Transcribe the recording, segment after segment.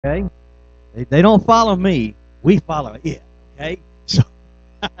Okay? They don't follow me. We follow it. Okay? So,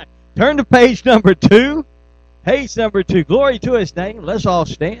 turn to page number 2. Page number 2. Glory to His name. Let's all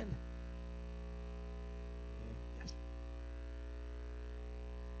stand.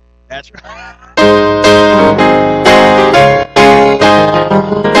 That's right.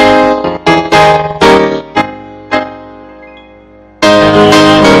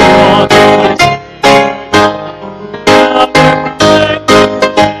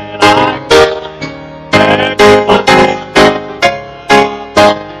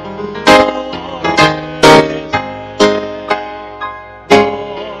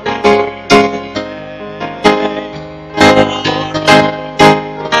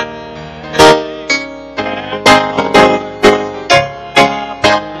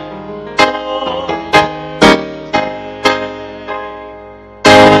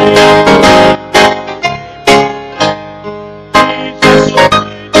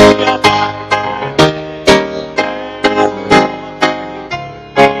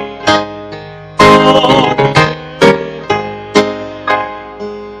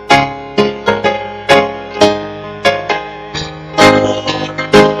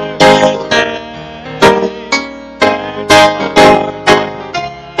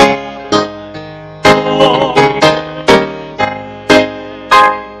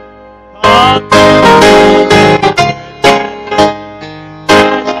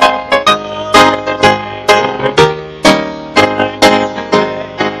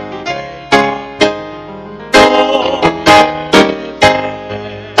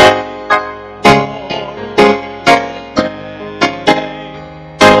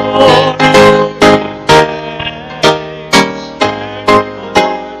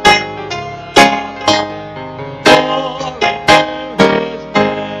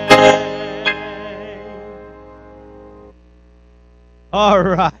 All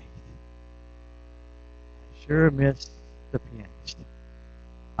right. Sure missed the pianist.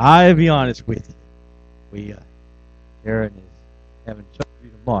 I'll be honest with you. Karen is having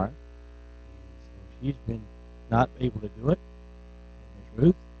surgery tomorrow. So she's been not able to do it. And Miss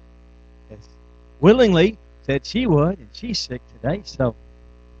Ruth has willingly said she would, and she's sick today. So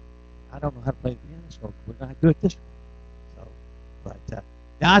I don't know how to play the piano, so we're not good at this one. So,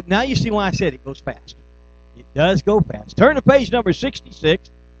 but now you see why I said it goes fast. It does go fast. Turn to page number 66.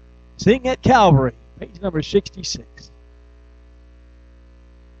 Sing at Calvary. Page number 66.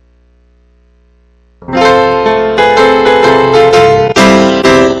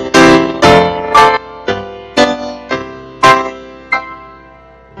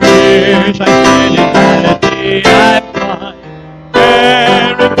 Years I spent in vanity, I find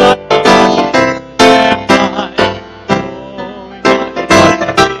very much.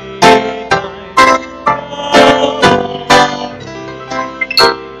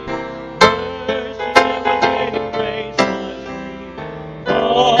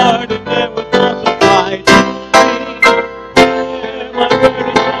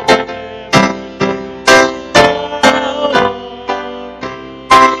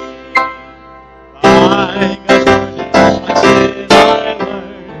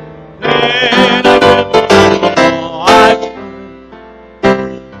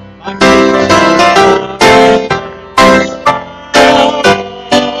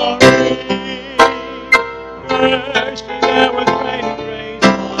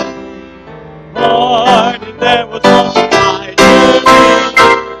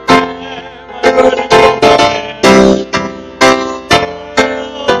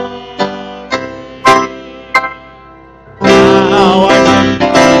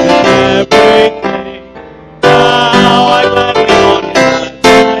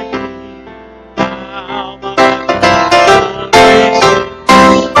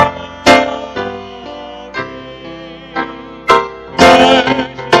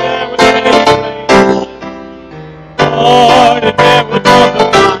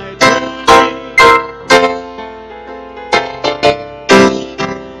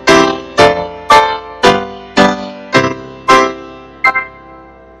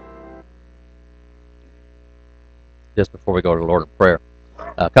 Just before we go to the Lord in prayer,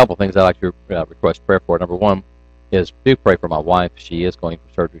 a couple of things I'd like to request prayer for. Number one is do pray for my wife. She is going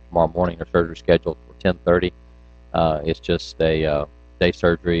for surgery tomorrow morning. Her surgery is scheduled for 10:30. It's just a day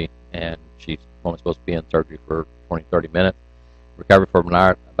surgery, and she's only supposed to be in surgery for 20-30 minutes. Recover for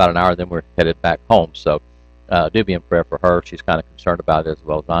about an hour, then we're headed back home. So do be in prayer for her. She's kind of concerned about it as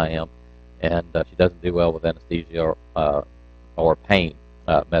well as I am, and she doesn't do well with anesthesia or pain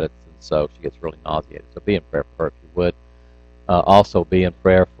medicine, so she gets really nauseated. So be in prayer for her if you would. Also be in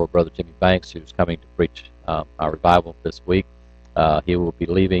prayer for Brother Jimmy Banks, who's coming to preach our revival this week. He will be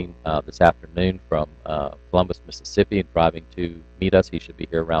leaving this afternoon from Columbus, Mississippi, and driving to meet us. He should be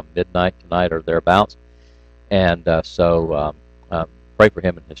here around midnight tonight or thereabouts. And pray for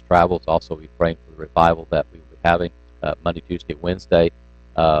him in his travels. Also, we pray for the revival that we will be having Monday, Tuesday, Wednesday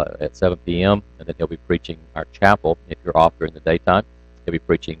at 7 p.m. And then he'll be preaching our chapel if you're off during the daytime. He'll be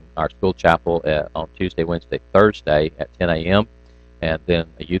preaching our school chapel on Tuesday, Wednesday, Thursday at 10 a.m. And then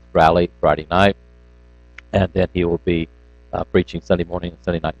a youth rally Friday night. And then he will be preaching Sunday morning and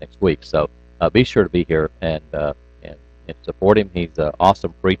Sunday night next week. So be sure to be here and support him. He's an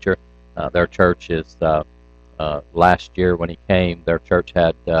awesome preacher. Their church is last year when he came, their church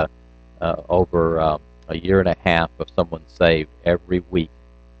had over a year and a half of someone saved every week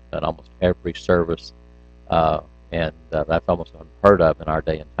and almost every service, and that's almost unheard of in our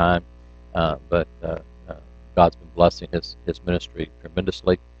day and time. But God's been blessing his ministry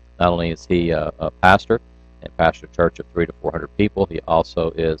tremendously. Not only is he a pastor and pastor a church of 300 to 400 people, he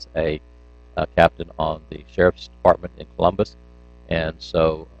also is a captain on the sheriff's department in Columbus. And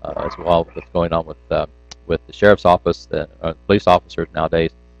so, as well, what's going on with the sheriff's office, police officers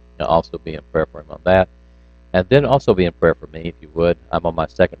nowadays, also be in prayer for him on that. And then also be in prayer for me, if you would. I'm on my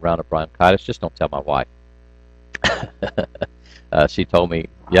second round of bronchitis. Just don't tell my wife. She told me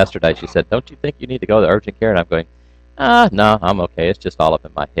yesterday, she said, don't you think you need to go to urgent care? And I'm going, no, I'm okay. It's just all up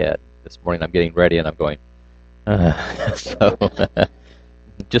in my head. This morning I'm getting ready and I'm going, so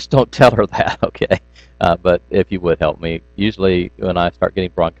just don't tell her that, okay? But if you would help me. Usually when I start getting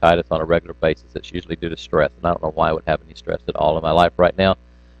bronchitis on a regular basis, it's usually due to stress. And I don't know why I would have any stress at all in my life right now.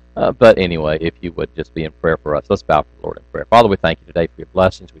 But anyway, if you would just be in prayer for us. Let's bow for the Lord in prayer. Father, we thank you today for your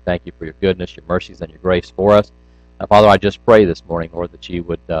blessings. We thank you for your goodness, your mercies, and your grace for us. Father, I just pray this morning, Lord, that you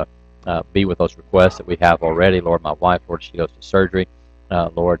would be with those requests that we have already. Lord, my wife, Lord, she goes to surgery.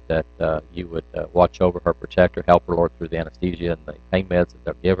 Lord, that you would watch over her, protect her, help her, Lord, through the anesthesia and the pain meds that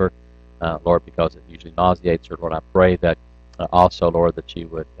they'll give her. Lord, because it usually nauseates her. Lord, I pray that also, Lord, that you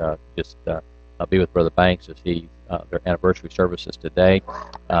would just be with Brother Banks as their anniversary services today.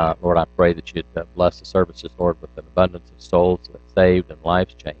 Lord, I pray that you'd bless the services, Lord, with an abundance of souls saved and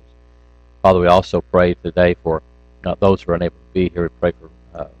lives changed. Father, we also pray today for those who are unable to be here. We pray for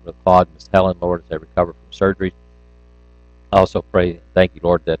Claude and Miss Helen, Lord, as they recover from surgery. I also pray, thank you,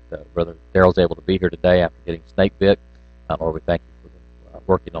 Lord, that Brother Daryl's able to be here today after getting snake bit. Lord, we thank you for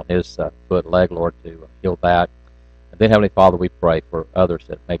working on his foot and leg, Lord, to heal that. And then, Heavenly Father, we pray for others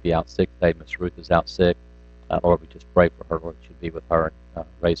that may be out sick today. Miss Ruth is out sick. Lord, we just pray for her, Lord, that you be with her and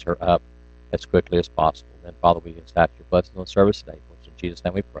raise her up as quickly as possible. And Father, we just ask your blessing on the service today. In Jesus'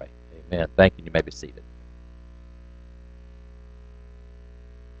 name we pray. Amen. Thank you. You may be seated.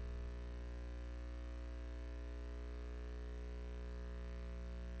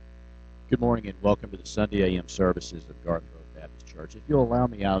 Good morning and welcome to the Sunday a.m. services of Garth Baptist Church. If you'll allow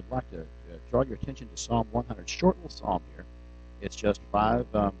me, I would like to draw your attention to Psalm 100. Short little psalm here. It's just 5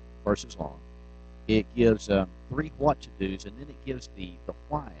 verses long. It gives 3 what-to-dos, and then it gives the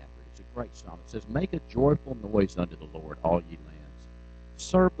why after it. It's a great psalm. It says, make a joyful noise unto the Lord, all ye lands.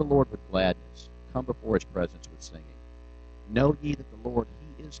 Serve the Lord with gladness. Come before his presence with singing. Know ye that the Lord,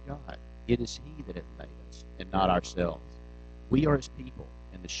 he is God. It is he that hath made us, and not ourselves. We are his people,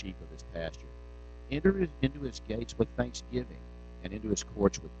 and the sheep of his pasture. Enter into his gates with thanksgiving, and into his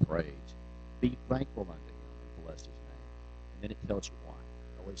courts with praise. Be thankful unto him, and bless his name. And then it tells you why.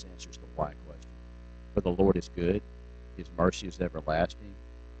 It always answers the why question. For the Lord is good, his mercy is everlasting,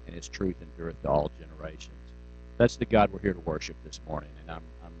 and his truth endureth to all generations. That's the God we're here to worship this morning, and I'm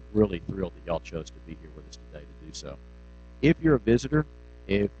really thrilled that y'all chose to be here with us today to do so. If you're a visitor,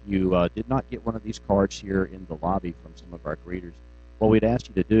 if you did not get one of these cards here in the lobby from some of our greeters, what we'd ask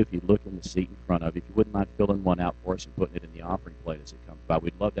you to do, if you look in the seat in front of you, if you wouldn't mind filling one out for us and putting it in the offering plate as it comes by,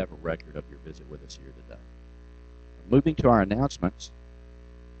 we'd love to have a record of your visit with us here today. Moving to our announcements,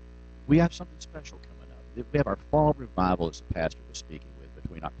 we have something special coming up. We have our fall revival, as the pastor was speaking with,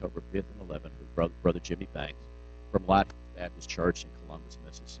 between October 5th and 11th with Brother Jimmy Banks from Life Baptist Church in Columbus,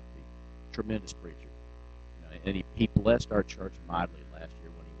 Mississippi. Tremendous preacher. And he blessed our church mightily last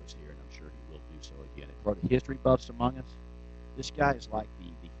year when he was here, and I'm sure he will do so again. And for the history buffs among us, this guy is like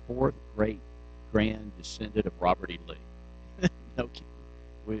the 4th great grand descendant of Robert E. Lee. No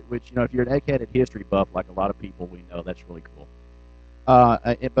kidding. Which, if you're an egg-headed history buff, like a lot of people we know, that's really cool.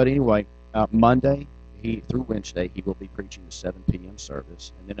 But anyway, Monday through Wednesday, he will be preaching the 7 p.m.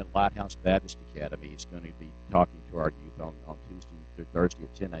 service. And then at Lighthouse Baptist Academy, he's going to be talking to our youth on Tuesday through Thursday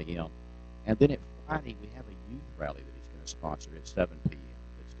at 10 a.m. And then at Friday, we have a youth rally that he's going to sponsor at 7 p.m.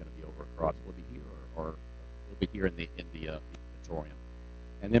 It's going to be over across. We'll be here, or we'll be here in the auditorium.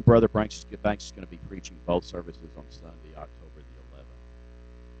 And then Brother Banks is going to be preaching both services on Sunday, October the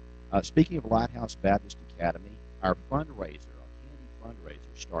Speaking of Lighthouse Baptist Academy, our fundraiser, our candy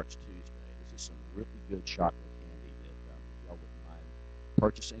fundraiser, starts Tuesday. This is some really good chocolate candy that if y'all wouldn't mind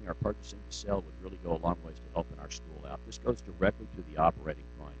purchasing or purchasing to sell would really go a long ways to helping our school out. This goes directly to the operating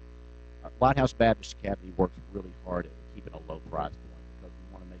fund. Lighthouse Baptist Academy works really hard at keeping a low price point because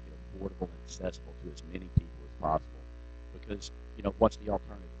we want to make it affordable and accessible to as many people as possible. Because, what's the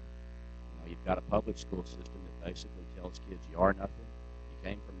alternative? You've got a public school system that basically tells kids you are nothing, you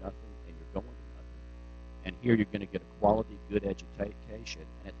came from nothing, and you're going to nothing. And here you're going to get a quality, good education,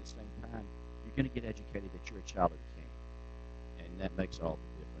 and at the same time, you're going to get educated that you're a child of the King. And that makes all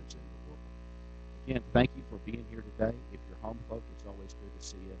the difference in the world. Again, thank you for being here today. If you're home folk, it's always good to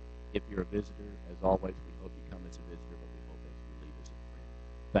see you. If you're a visitor, as always, we hope you come as a visitor, but we hope that you leave as a friend.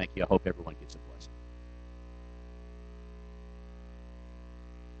 Thank you. I hope everyone gets a blessing.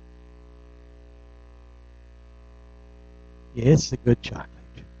 Yeah, it's a good chocolate.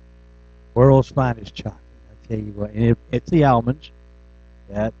 World's finest chocolate. I tell you what, and it's the almonds.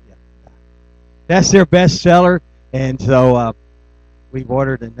 That's their best seller, and so we've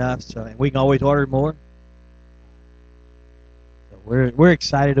ordered enough, so and we can always order more. So we're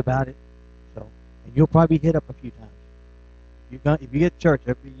excited about it. So, and you'll probably hit up a few times. If you get to church,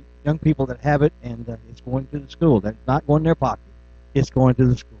 there'll be young people that have it, and it's going to the school. That's not going in their pocket. It's going to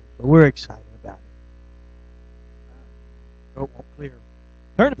the school. So we're excited about it. Clear.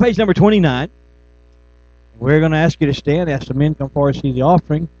 Turn to page number 29. We're going to ask you to stand as the men come forward to see the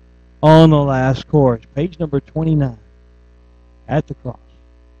offering on the last chorus. Page number 29. At the cross.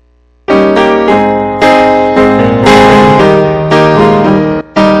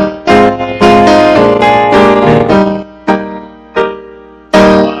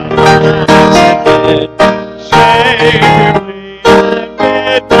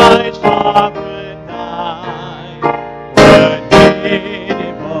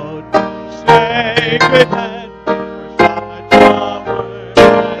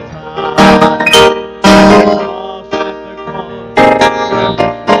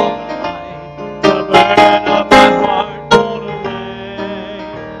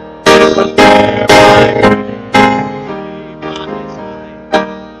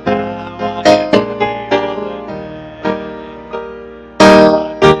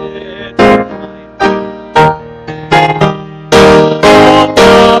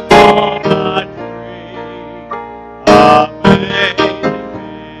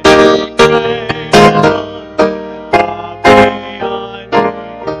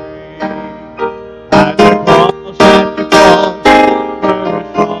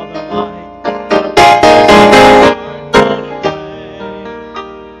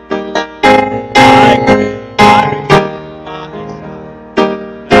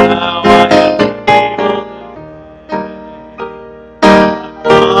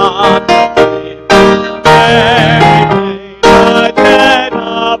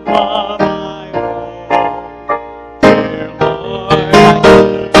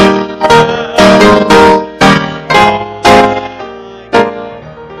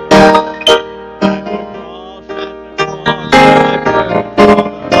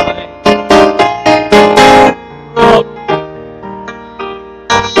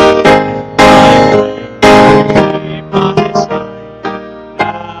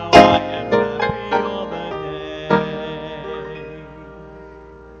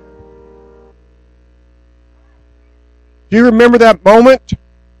 Do you remember that moment?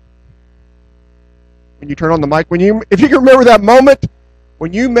 When you turn on the mic, if you can remember that moment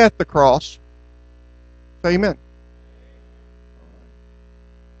when you met the cross, say amen.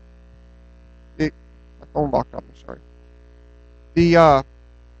 My phone locked up, I'm sorry. The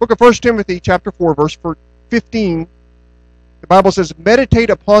book of 1 Timothy chapter 4, verse 15, the Bible says, meditate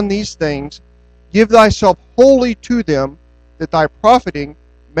upon these things, give thyself wholly to them, that thy profiting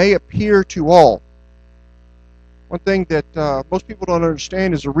may appear to all. One thing that most people don't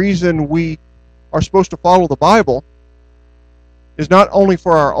understand is the reason we are supposed to follow the Bible is not only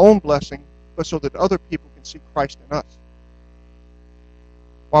for our own blessing, but so that other people can see Christ in us.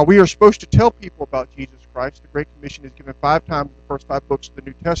 While we are supposed to tell people about Jesus Christ, the Great Commission is given 5 times in the first 5 books of the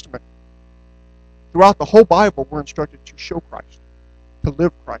New Testament. Throughout the whole Bible, we're instructed to show Christ, to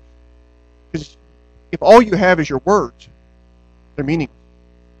live Christ. Because if all you have is your words, they're meaningless.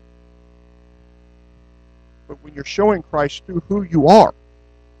 But when you're showing Christ through who you are,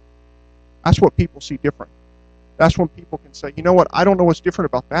 that's what people see different. That's when people can say, you know what, I don't know what's different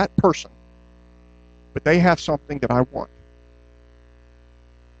about that person, but they have something that I want.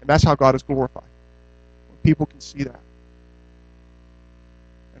 And that's how God is glorified. When people can see that.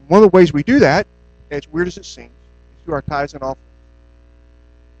 And one of the ways we do that, as weird as it seems, is through our tithes and offerings.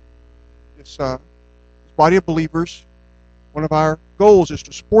 this body of believers, one of our goals is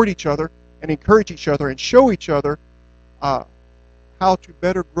to support each other and encourage each other and show each other how to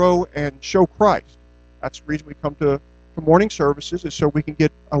better grow and show Christ. That's the reason we come to morning services, is so we can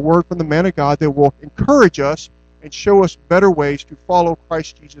get a word from the man of God that will encourage us and show us better ways to follow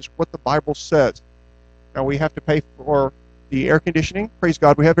Christ Jesus, what the Bible says. Now, we have to pay for the air conditioning. Praise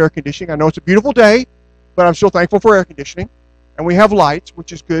God, we have air conditioning. I know it's a beautiful day, but I'm still thankful for air conditioning. And we have lights,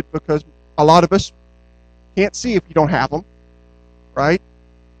 which is good because a lot of us can't see if you don't have them, right?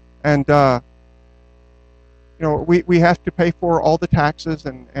 And, we have to pay for all the taxes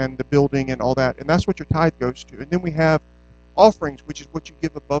and the building and all that, and that's what your tithe goes to. And then we have offerings, which is what you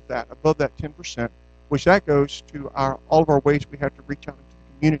give above that 10%, which that goes to all of our ways we have to reach out into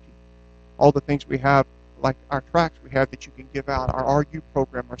the community. All the things we have, like our tracts we have that you can give out, our RU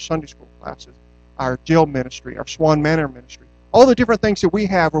program, our Sunday school classes, our jail ministry, our Swan Manor ministry, all the different things that we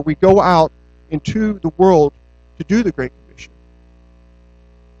have where we go out into the world to do the Great Commission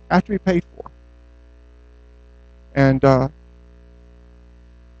have to be paid for. And that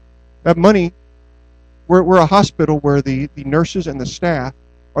money, we're a hospital where the nurses and the staff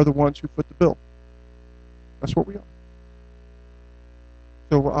are the ones who foot the bill. That's what we are.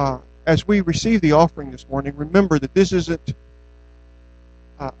 So as we receive the offering this morning, remember that this isn't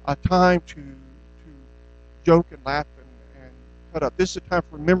a time to joke and laugh and cut up. This is a time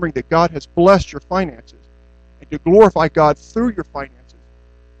for remembering that God has blessed your finances and to glorify God through your finances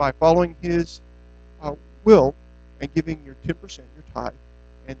by following His will and giving your 10%, your tithe,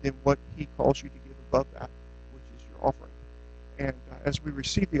 and then what He calls you to give above that, which is your offering. And as we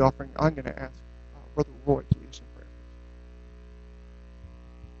receive the offering, I'm going to ask Brother Roy to lead us in prayer.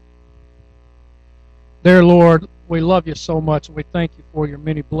 Dear Lord, we love you so much, and we thank you for your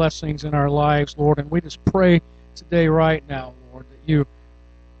many blessings in our lives, Lord. And we just pray today, right now, Lord, that you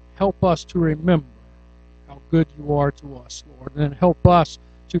help us to remember how good you are to us, Lord, and then help us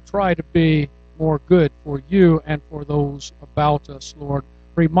to try to be more good for you and for those about us, Lord.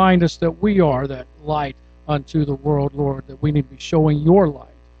 Remind us that we are that light unto the world, Lord, that we need to be showing your light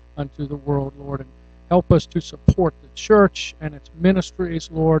unto the world, Lord, and help us to support the church and its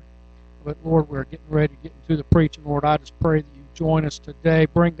ministries, Lord. But, Lord, we're getting ready to get into the preaching, Lord. I just pray that you join us today.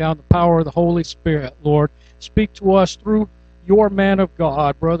 Bring down the power of the Holy Spirit, Lord. Speak to us through your man of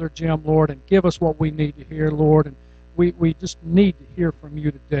God, Brother Jim, Lord, and give us what we need to hear, Lord. And we just need to hear from you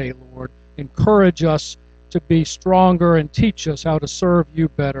today, Lord. Encourage us to be stronger and teach us how to serve you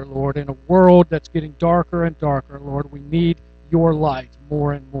better, Lord. In a world that's getting darker and darker, Lord, we need your light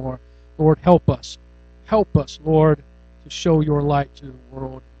more and more. Lord, help us. Help us, Lord, to show your light to the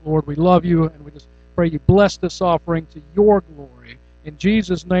world. Lord, we love you, and we just pray you bless this offering to your glory. In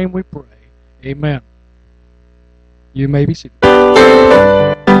Jesus' name we pray. Amen. You may be seated.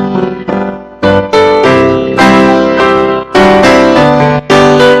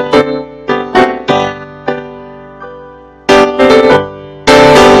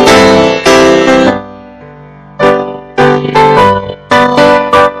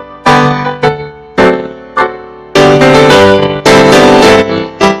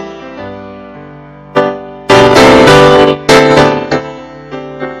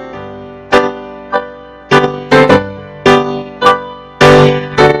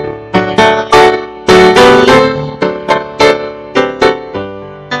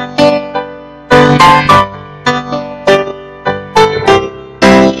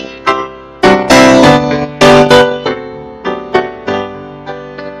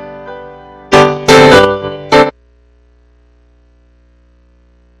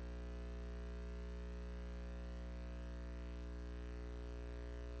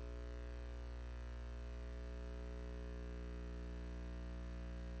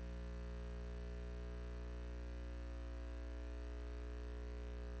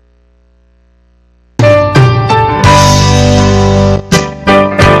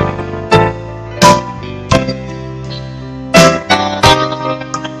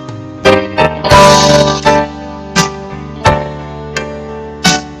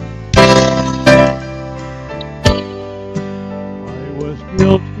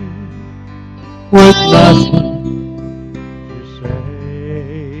 With nothing to say,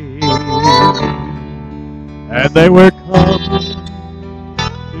 and they were coming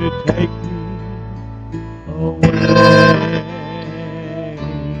to take me away.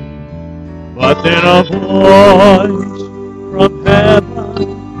 But then a voice from heaven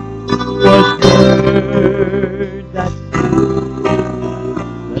was heard that said,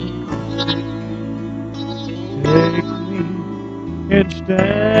 take me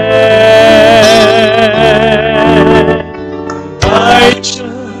instead. Righteous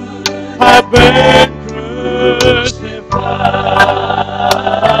have been crucified,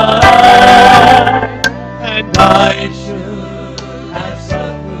 and I should have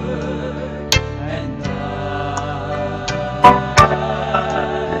suffered and died.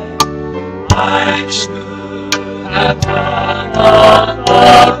 I should have hung on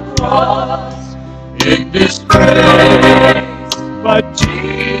the cross in disgrace, but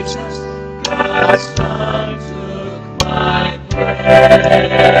Jesus, God's Son, took my place.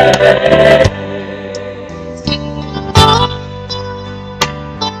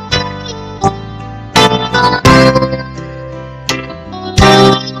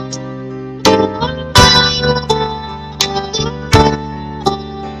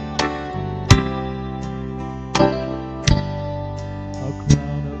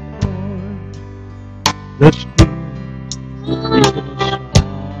 The Spirit aside,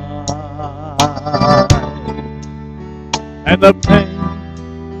 and the pain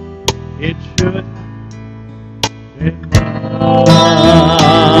it should have been mine.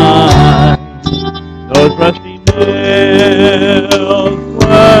 Those rusty nails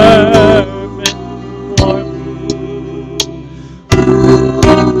were meant for me.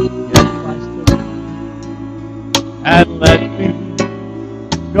 Yet Christ took me and let me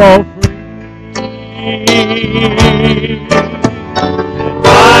go free. And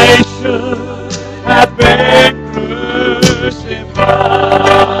I should have been crucified,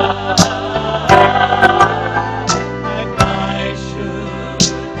 and I should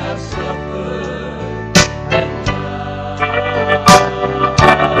have suffered and died.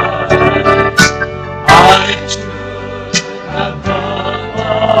 I should have hung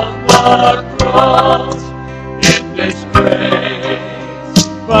on the cross in disgrace,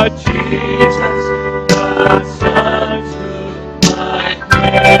 but Jesus, God's Son, took my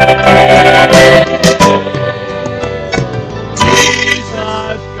place.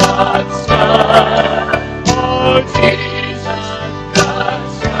 Jesus, God's Son, oh Jesus,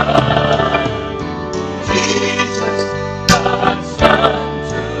 God's Son, Jesus, God's Son,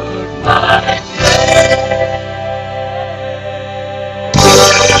 took my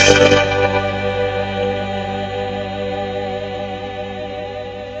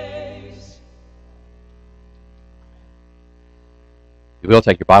You will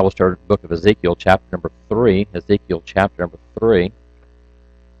take your Bibles to the book of Ezekiel, chapter number 3. Ezekiel, chapter number 3.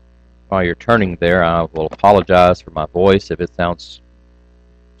 While you're turning there, I will apologize for my voice if it sounds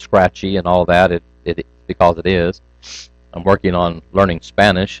scratchy and all that. It's because it is. I'm working on learning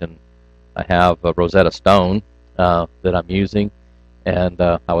Spanish, and I have a Rosetta Stone that I'm using, and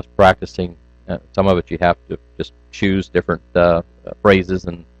I was practicing. Some of it you have to just choose different phrases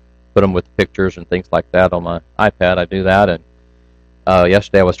and put them with pictures and things like that. On my iPad, I do that, and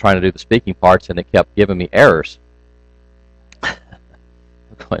yesterday I was trying to do the speaking parts, and it kept giving me errors. I'm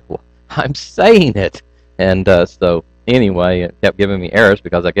going, well, I'm saying it. And so anyway, it kept giving me errors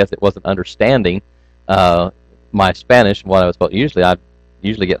because I guess it wasn't understanding my Spanish. What I was supposed, I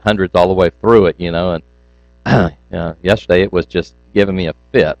usually get hundreds all the way through it, and yesterday it was just giving me a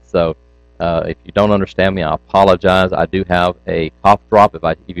fit. So if you don't understand me, I apologize. I do have a cough drop.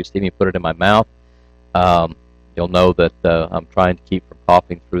 If you see me put it in my mouth, you'll know that I'm trying to keep from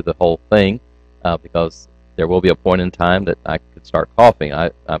coughing through the whole thing because there will be a point in time that I could start coughing.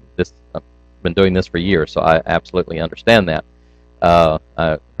 I've been doing this for years, so I absolutely understand that.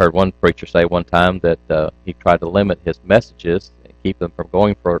 I heard one preacher say one time that he tried to limit his messages and keep them from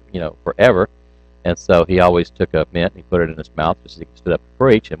going for forever, and so he always took a mint and he put it in his mouth just so he could stood up to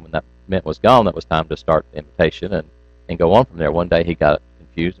preach, and when that mint was gone, that was time to start the invitation and go on from there. One day he got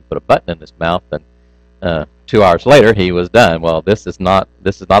confused and put a button in his mouth, and 2 hours later he was done. Well, this is not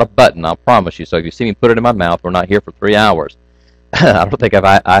a button, I'll promise you. So if you see me put it in my mouth, we're not here for 3 hours. I don't think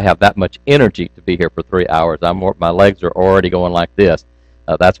I have that much energy to be here for 3 hours. My legs are already going like this.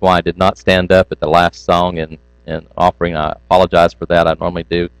 That's why I did not stand up at the last song and offering. I apologize for that. I normally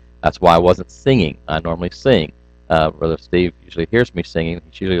do. That's why I wasn't singing. I normally sing. Brother Steve usually hears me singing.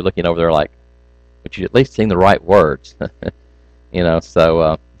 He's usually looking over there like, would you at least sing the right words?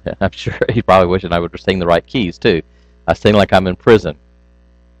 So I'm sure he's probably wishing I would sing the right keys too. I sing like I'm in prison,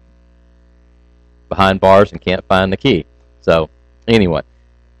 behind bars, and can't find the key. So anyway,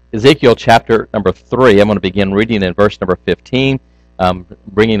 Ezekiel chapter number 3. I'm going to begin reading in verse number 15. I'm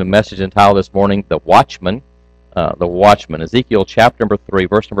bringing a message entitled this morning, The Watchman. The Watchman. Ezekiel chapter number 3,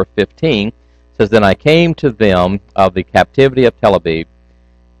 verse number 15 says, Then I came to them of the captivity of Tel Aviv,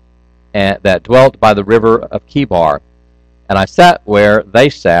 and that dwelt by the river of Kibar. And I sat where they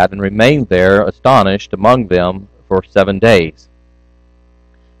sat, and remained there astonished among them for 7 days.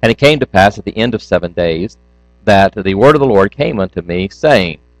 And it came to pass at the end of 7 days, that the word of the Lord came unto me,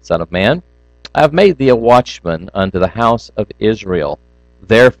 saying, Son of man, I have made thee a watchman unto the house of Israel.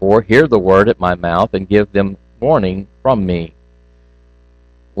 Therefore hear the word at my mouth, and give them warning from me.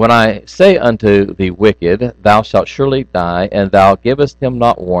 When I say unto the wicked, Thou shalt surely die, and thou givest him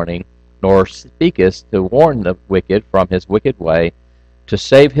not warning, nor speakest to warn the wicked from his wicked way, to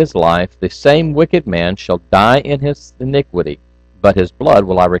save his life, the same wicked man shall die in his iniquity, but his blood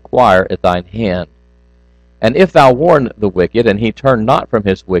will I require at thine hand. And if thou warn the wicked, and he turn not from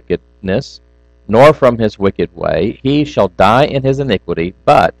his wickedness, nor from his wicked way, he shall die in his iniquity,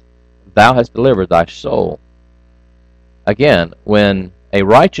 but thou hast delivered thy soul. Again, when a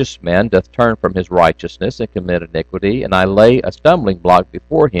righteous man doth turn from his righteousness and commit iniquity, and I lay a stumbling block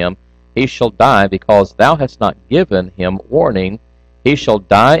before him, he shall die, because thou hast not given him warning. He shall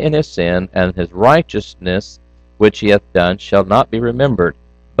die in his sin, and his righteousness which he hath done shall not be remembered,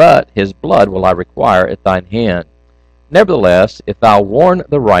 but his blood will I require at thine hand. Nevertheless, if thou warn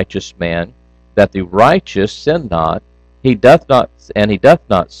the righteous man, that the righteous sin not, he doth not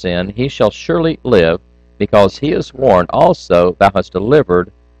sin, he shall surely live, because he is warned. Also thou hast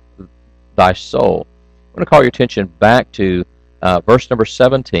delivered thy soul. I want to call your attention back to verse number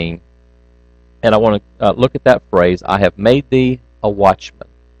 17, and I want to look at that phrase, I have made thee a watchman.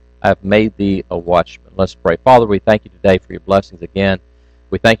 I have made thee a watchman. Let's pray. Father, we thank you today for your blessings again.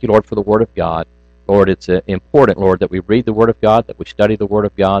 We thank you, Lord, for the Word of God. Lord, it's important, Lord, that we read the Word of God, that we study the Word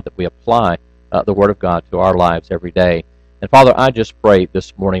of God, that we apply the Word of God to our lives every day. And Father, I just pray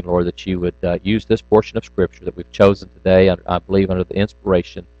this morning, Lord, that you would use this portion of Scripture that we've chosen today, I believe under the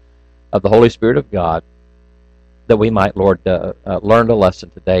inspiration of the Holy Spirit of God, that we might, Lord, learn a lesson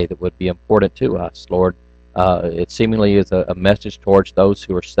today that would be important to us. Lord, it seemingly is a message towards those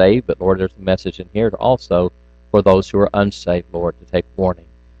who are saved, but Lord, there's a message in here also for those who are unsaved, Lord, to take warning.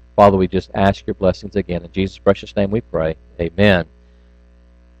 Father, we just ask your blessings again. In Jesus' precious name we pray. Amen.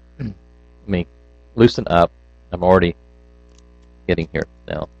 Let me loosen up. I'm already getting here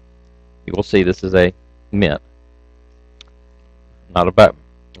now. You will see this is a mint, not a button.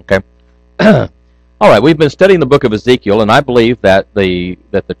 Okay. All right, we've been studying the book of Ezekiel, and I believe that the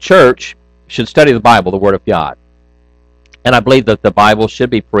church should study the Bible, the Word of God. And I believe that the Bible should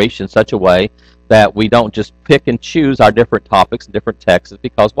be preached in such a way that we don't just pick and choose our different topics and different texts,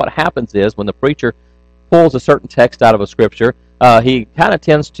 because what happens is when the preacher pulls a certain text out of a scripture, he kind of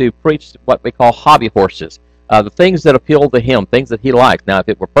tends to preach what we call hobby horses, the things that appeal to him, things that he likes. Now, if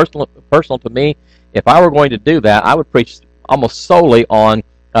it were personal to me, if I were going to do that, I would preach almost solely on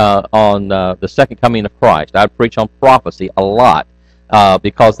the second coming of Christ. I'd preach on prophecy a lot,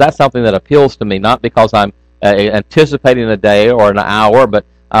 because that's something that appeals to me, not because I'm anticipating a day or an hour, but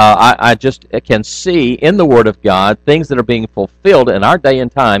I just can see in the Word of God things that are being fulfilled in our day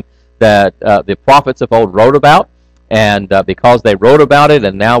and time that the prophets of old wrote about, and because they wrote about it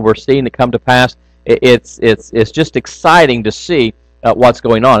and now we're seeing it come to pass, it's just exciting to see what's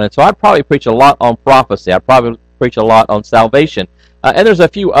going on. And so I'd probably preach a lot on prophecy. I'd probably preach a lot on salvation. And there's a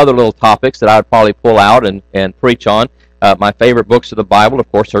few other little topics that I'd probably pull out and preach on. My favorite books of the Bible,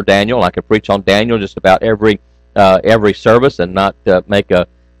 of course, are Daniel. I could preach on Daniel just about every service and not have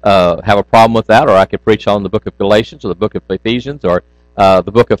a problem with that. Or I could preach on the book of Galatians or the book of Ephesians or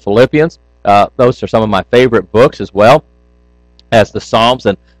the book of Philippians. Those are some of my favorite books, as well as the Psalms.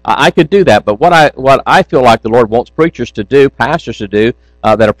 And I could do that. But what I feel like the Lord wants preachers to do, pastors to do,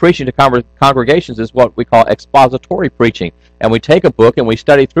 that are preaching to congregations, is what we call expository preaching. And we take a book and we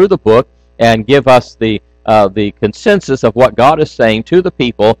study through the book and give us the consensus of what God is saying to the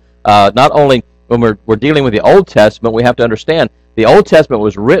people. Not only when we're dealing with the Old Testament, we have to understand the Old Testament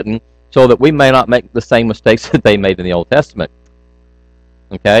was written so that we may not make the same mistakes that they made in the Old Testament.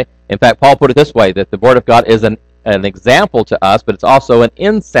 Okay? In fact, Paul put it this way, that the Word of God is an example to us, but it's also an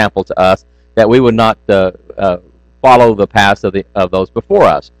ensample to us, that we would not follow the paths of those before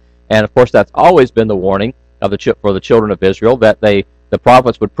us. And of course, that's always been the warning of for the children of Israel, that the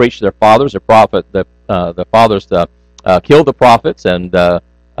prophets would preach to their fathers. The fathers killed the prophets and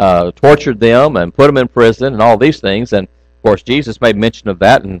tortured them and put them in prison and all these things. And of course, Jesus made mention of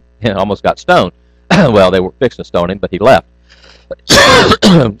that and almost got stoned. Well, they were fixing to stone him, but he left.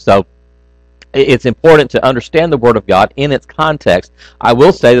 So it's important to understand the Word of God in its context. I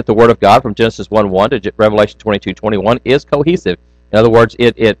will say that the Word of God from Genesis 1:1 to Revelation 22:21 is cohesive. In other words,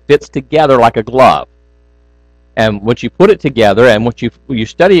 it fits together like a glove. And once you put it together and once you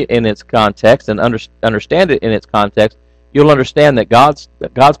study it in its context and understand it in its context, you'll understand that God's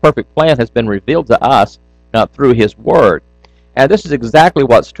perfect plan has been revealed to us through His Word. And this is exactly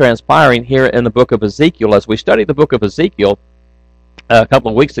what's transpiring here in the book of Ezekiel. As we studied the book of Ezekiel a couple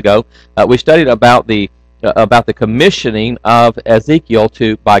of weeks ago, we studied about the about the commissioning of Ezekiel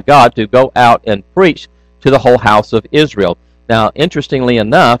by God to go out and preach to the whole house of Israel. Now, interestingly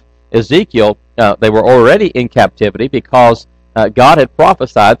enough, Ezekiel, they were already in captivity because God had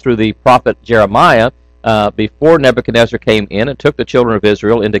prophesied through the prophet Jeremiah before Nebuchadnezzar came in and took the children of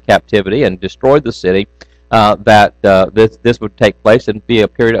Israel into captivity and destroyed the city, that this would take place and be a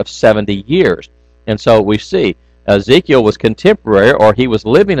period of 70 years. And so we see Ezekiel was contemporary, or he was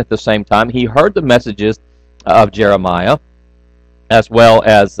living at the same time. He heard the messages of Jeremiah, as well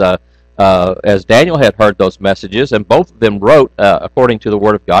as Daniel had heard those messages, and both of them wrote, according to the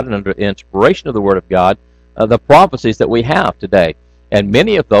Word of God and under inspiration of the Word of God, the prophecies that we have today. And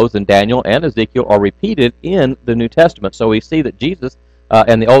many of those in Daniel and Ezekiel are repeated in the New Testament. So we see that Jesus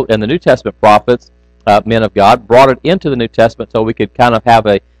and the Old and the New Testament prophets, men of God, brought it into the New Testament so we could kind of have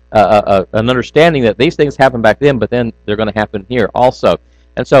an understanding that these things happened back then, but then they're going to happen here also.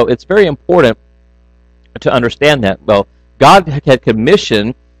 And so it's very important to understand that. Well, God had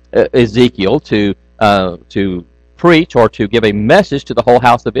commissioned Ezekiel to preach or to give a message to the whole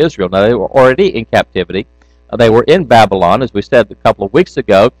house of Israel. Now, they were already in captivity. They were in Babylon, as we said a couple of weeks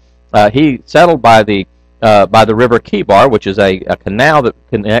ago. He settled by the river Kibar, which is a canal that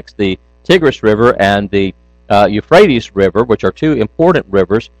connects the Tigris River and the Euphrates River, which are two important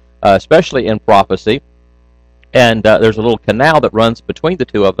rivers, especially in prophecy. And there's a little canal that runs between the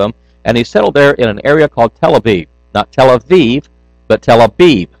two of them. And he settled there in an area called Tel Aviv. Not Tel Aviv, but Tel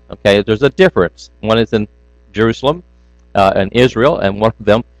Aviv. Okay, there's a difference. One is in Jerusalem and Israel, and one of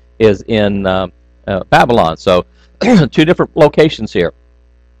them is in Babylon. So two different locations here.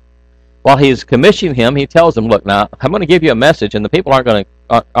 While he's commissioning him, he tells them, "Look, now I'm going to give you a message, and the people aren't going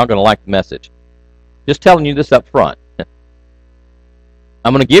to like the message. Just telling you this up front.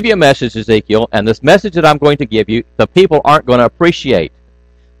 I'm going to give you a message, Ezekiel, and this message that I'm going to give you, the people aren't going to appreciate.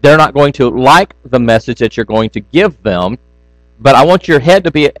 They're not going to like the message that you're going to give them, but I want your head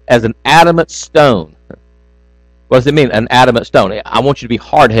to be as an adamant stone." What does it mean, an adamant stone? I want you to be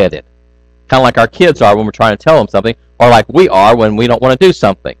hard-headed, kind of like our kids are when we're trying to tell them something, or like we are when we don't want to do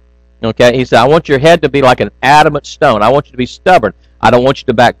something. Okay, he said, I want your head to be like an adamant stone. I want you to be stubborn. I don't want you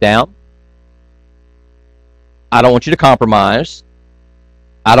to back down. I don't want you to compromise.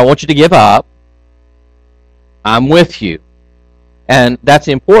 I don't want you to give up. I'm with you. And that's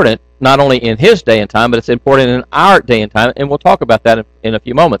important, not only in his day and time, but it's important in our day and time, and we'll talk about that in a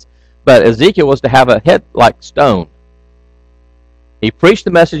few moments. But Ezekiel was to have a head like stone. He preached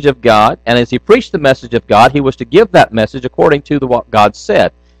the message of God, and as he preached the message of God, he was to give that message according to what God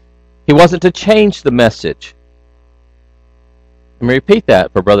said. He wasn't to change the message. Let me repeat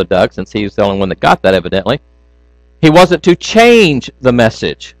that for Brother Doug, since he was the only one that got that, evidently. He wasn't to change the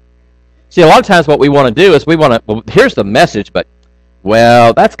message. See, a lot of times what we want to do is we want to, well, here's the message, but,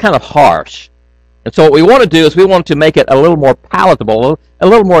 well, that's kind of harsh. And so what we want to do is we want to make it a little more palatable, a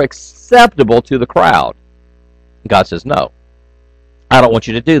little more acceptable to the crowd. God says, no, I don't want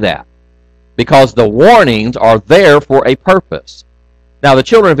you to do that, because the warnings are there for a purpose. Now, the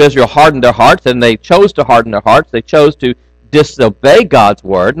children of Israel hardened their hearts, and they chose to harden their hearts. They chose to disobey God's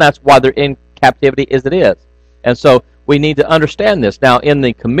word, and that's why they're in captivity as it is. And so we need to understand this. Now, in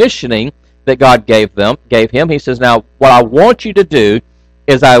the commissioning that God gave him, he says, now, what I want you to do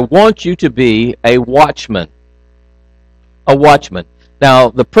is I want you to be a watchman. A watchman. Now,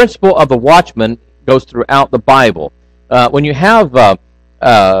 the principle of the watchman goes throughout the Bible. When you have a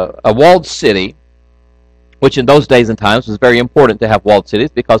walled city, which in those days and times was very important to have walled cities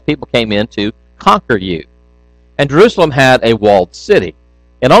because people came in to conquer you. And Jerusalem had a walled city.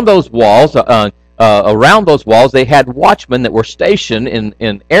 And on those walls, around those walls, they had watchmen that were stationed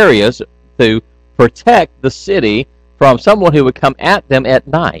in areas to protect the city from someone who would come at them at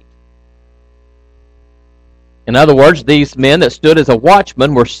night. In other words, these men that stood as a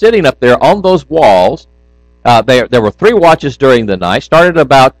watchman were sitting up there on those walls. There were 3 watches during the night, started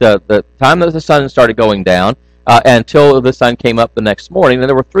about the time that the sun started going down until the sun came up the next morning. And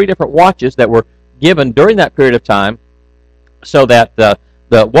there were 3 different watches that were given during that period of time so that the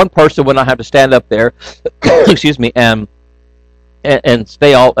one person would not have to stand up there excuse me, and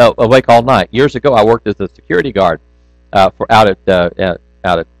stay awake all night. Years ago, I worked as a security guard out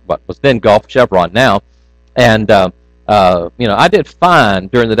at what was then Gulf Chevron now. And, I did fine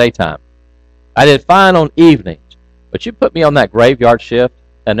during the daytime. I did fine on evenings, but you put me on that graveyard shift,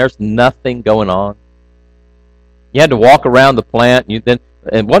 and there's nothing going on. You had to walk around the plant,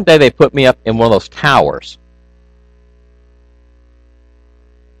 and one day they put me up in one of those towers,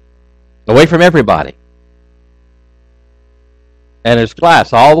 away from everybody. And there's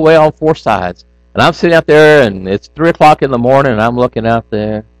glass all the way on 4 sides, and I'm sitting out there, and it's 3 o'clock in the morning, and I'm looking out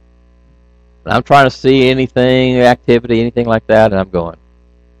there, And I'm trying to see anything, activity, anything like that, and I'm going.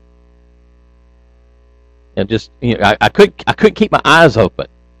 And just, you know, I couldn't keep my eyes open.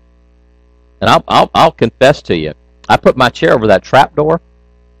 And I'll confess to you, I put my chair over that trap door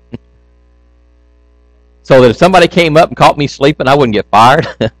so that if somebody came up and caught me sleeping, I wouldn't get fired.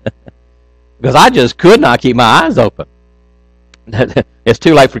 Because I just could not keep my eyes open. It's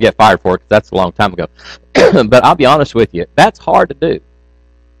too late for get fired for it, because that's a long time ago. But I'll be honest with you, that's hard to do.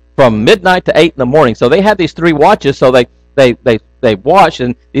 From midnight to 8 in the morning. So they had these 3 watches, so they watched,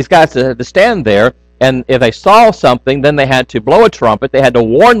 and these guys had to stand there, and if they saw something, then they had to blow a trumpet. They had to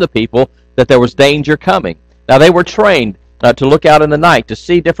warn the people that there was danger coming. Now they were trained to look out in the night, to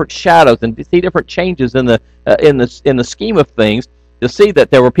see different shadows and to see different changes in the scheme of things, to see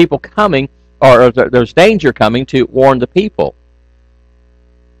that there were people coming, or there's danger coming, to warn the people.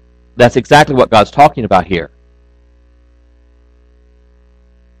 That's exactly what God's talking about here.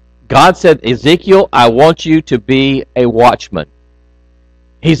 God said, Ezekiel, I want you to be a watchman.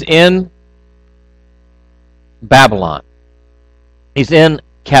 He's in Babylon. He's in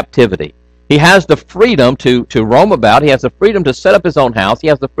captivity. He has the freedom to roam about. He has the freedom to set up his own house. He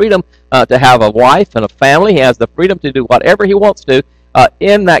has the freedom to have a wife and a family. He has the freedom to do whatever he wants to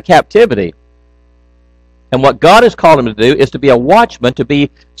in that captivity. And what God has called him to do is to be a watchman, to be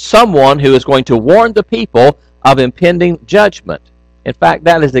someone who is going to warn the people of impending judgment. In fact,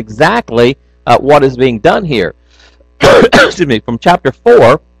 that is exactly what is being done here. Excuse me. From chapter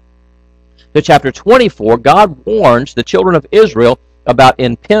 4 to chapter 24, God warns the children of Israel about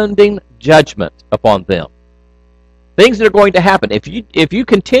impending judgment upon them. Things that are going to happen. If you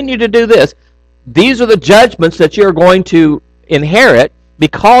continue to do this, these are the judgments that you're going to inherit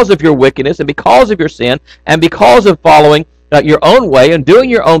because of your wickedness and because of your sin and because of following your own way and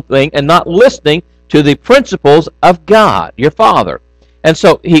doing your own thing and not listening to the principles of God, your Father. And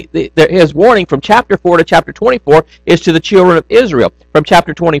so his warning from chapter 4 to chapter 24 is to the children of Israel. From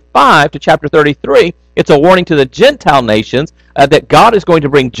chapter 25 to chapter 33, it's a warning to the Gentile nations that God is going to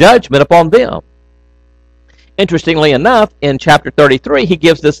bring judgment upon them. Interestingly enough, in chapter 33, he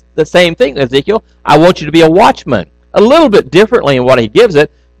gives this the same thing, Ezekiel. I want you to be a watchman. A little bit differently in what he gives it,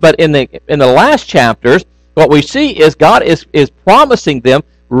 but in the last chapters, what we see is God is promising them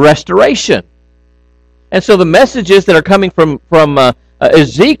restoration. And so the messages that are coming from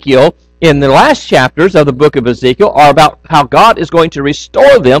Ezekiel in the last chapters of the book of Ezekiel are about how God is going to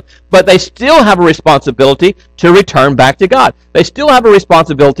restore them, but they still have a responsibility to return back to God. They still have a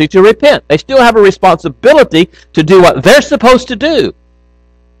responsibility to repent. They still have a responsibility to do what they're supposed to do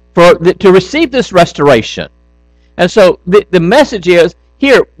to receive this restoration. And so the message is,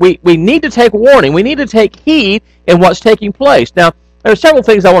 here, we need to take warning. We need to take heed in what's taking place. Now, there are several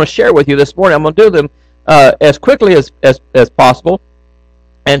things I want to share with you this morning. I'm going to do them as quickly as possible.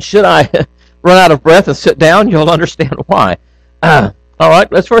 And should I run out of breath and sit down, you'll understand why. All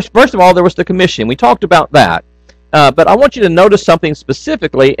right, let's first of all, there was the commission. We talked about that. But I want you to notice something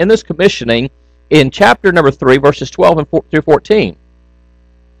specifically in this commissioning in chapter number 3, verses 12 through 14.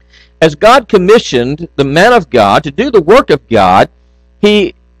 As God commissioned the man of God to do the work of God,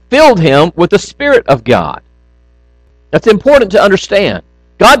 he filled him with the Spirit of God. That's important to understand.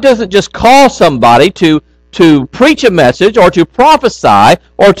 God doesn't just call somebody to preach a message or to prophesy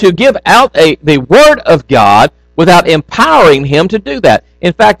or to give out the word of God without empowering him to do that.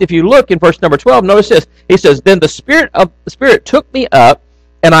 In fact, if you look in verse number 12, notice this. He says, Then the Spirit took me up,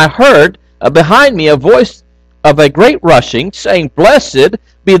 and I heard behind me a voice of a great rushing, saying, Blessed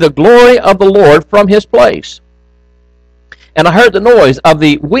be the glory of the Lord from his place. And I heard the noise of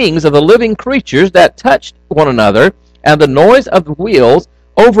the wings of the living creatures that touched one another, and the noise of the wheels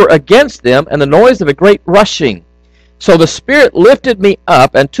over against them, and the noise of a great rushing. So the Spirit lifted me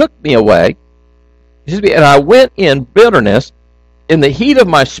up and took me away, and I went in bitterness in the heat of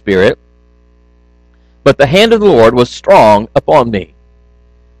my spirit, but the hand of the Lord was strong upon me.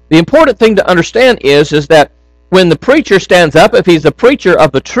 The important thing to understand is that when the preacher stands up, if he's a preacher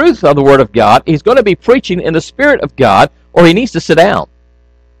of the truth of the Word of God, he's going to be preaching in the Spirit of God, or he needs to sit down.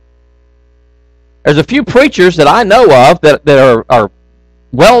 There's a few preachers that I know of that are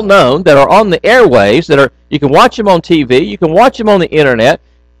well known, that are on the airways, you can watch them on TV, you can watch them on the internet.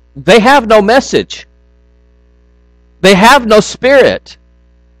 They have no message. They have no spirit.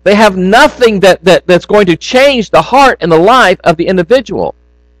 They have nothing that's going to change the heart and the life of the individual.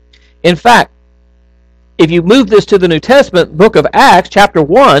 In fact, if you move this to the New Testament, book of Acts, chapter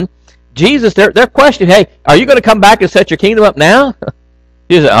 1, Jesus, they're questioning, hey, are you going to come back and set your kingdom up now?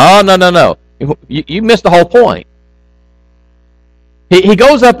 He said, oh, no. You missed the whole point. He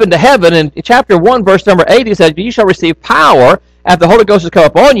goes up into heaven, and in chapter 1, verse number 8, he said, you shall receive power after the Holy Ghost has come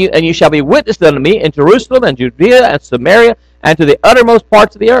upon you, and you shall be witnesses unto me in Jerusalem and Judea and Samaria and to the uttermost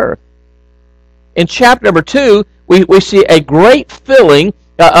parts of the earth. In chapter number 2, we see a great filling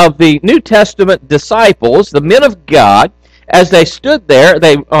of the New Testament disciples, the men of God, as they stood there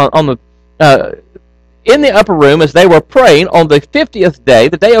in the upper room as they were praying on the 50th day,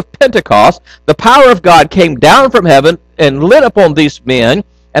 the day of Pentecost. The power of God came down from heaven and lit upon these men,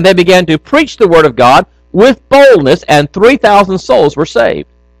 and they began to preach the word of God with boldness, and 3,000 souls were saved.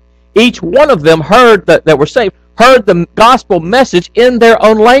 Each one of them that were saved heard the gospel message in their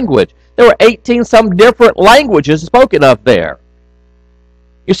own language. There were 18 some different languages spoken of there.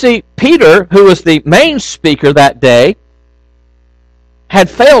 You see, Peter, who was the main speaker that day, had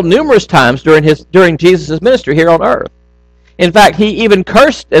failed numerous times during Jesus' ministry here on earth. In fact, he even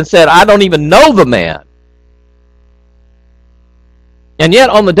cursed and said, I don't even know the man. And yet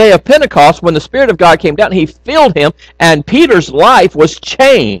on the day of Pentecost, when the Spirit of God came down, he filled him, and Peter's life was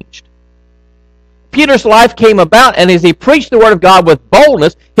changed. Peter's life came about, and as he preached the word of God with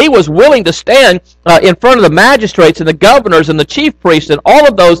boldness, he was willing to stand in front of the magistrates and the governors and the chief priests and all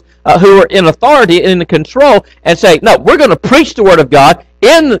of those who were in authority and in control and say, no, we're going to preach the word of God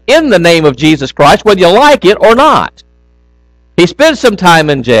in the name of Jesus Christ, whether you like it or not. He spent some time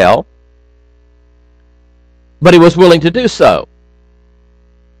in jail, but he was willing to do so.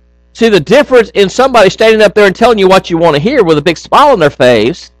 See, the difference in somebody standing up there and telling you what you want to hear with a big smile on their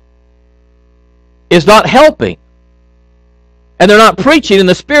face is not helping. And they're not preaching in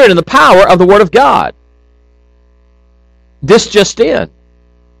the spirit and the power of the Word of God. This just in.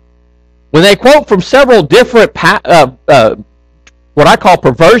 When they quote from several different what I call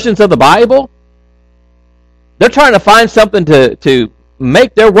perversions of the Bible, they're trying to find something to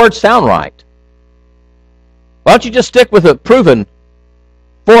make their words sound right. Why don't you just stick with a proven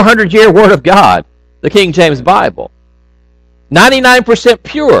 400-year Word of God, the King James Bible? 99%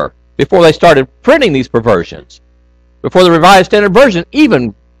 pure before they started printing these perversions. Before the Revised Standard Version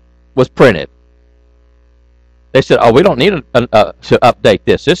even was printed. They said, oh, we don't need to update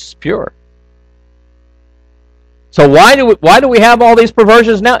this. This is pure. So why do we have all these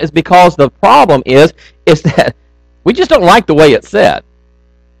perversions now? It's because the problem is that we just don't like the way it's said.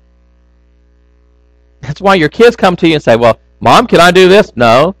 That's why your kids come to you and say, well, Mom, can I do this?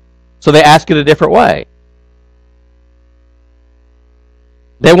 No. So they ask it a different way.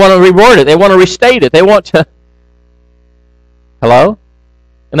 They want to reword it. They want to restate it. They want to... Hello?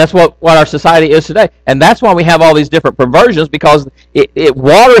 And that's what our society is today. And that's why we have all these different perversions, because it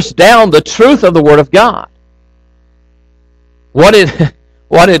waters down the truth of the Word of God. What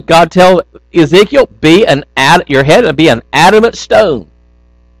did God tell Ezekiel? Your head and be an adamant stone.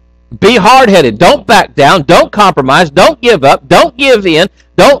 Be hard-headed. Don't back down. Don't compromise. Don't give up. Don't give in.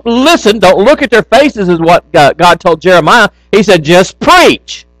 Don't listen. Don't look at their faces, is what God told Jeremiah. He said, just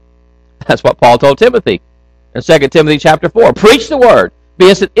preach. That's what Paul told Timothy in 2 Timothy chapter 4. Preach the word. Be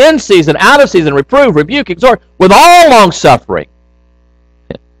instant in season, out of season, reprove, rebuke, exhort, with all long suffering.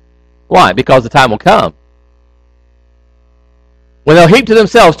 Why? Because the time will come when they'll heap to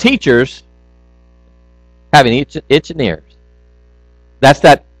themselves teachers having itching ears. That's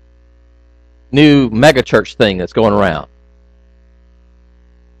that new megachurch thing that's going around.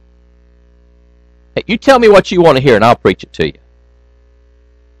 Hey, you tell me what you want to hear, and I'll preach it to you.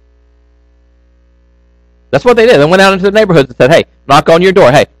 That's what they did. They went out into the neighborhoods and said, hey, knock on your door.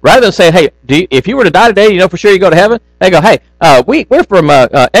 Hey, rather than say, hey, if you were to die today, you know for sure you go to heaven? They go, hey, we're from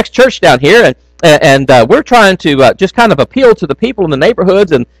X church down here, and we're trying to just kind of appeal to the people in the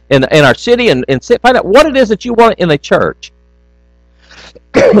neighborhoods and in our city and find out what it is that you want in a church.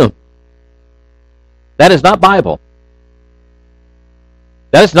 That is not Bible.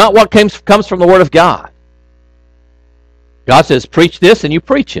 That is not what comes from the Word of God. God says, preach this, and you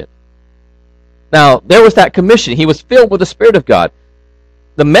preach it. Now, there was that commission. He was filled with the Spirit of God.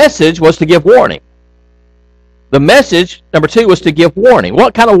 The message was to give warning. The message, number 2, was to give warning.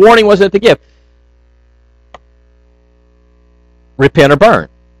 What kind of warning was it to give? Repent or burn.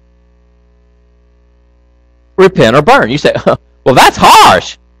 Repent or burn. You say, well, that's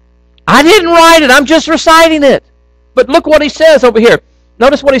harsh. I didn't write it. I'm just reciting it. But look what he says over here.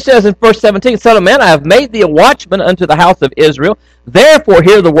 Notice what he says in verse 17. Son of man, I have made thee a watchman unto the house of Israel. Therefore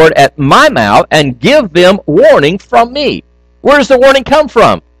hear the word at my mouth, and give them warning from me. Where does the warning come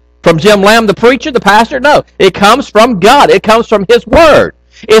from? From Jim Lamb, the preacher, the pastor? No. It comes from God. It comes from His Word.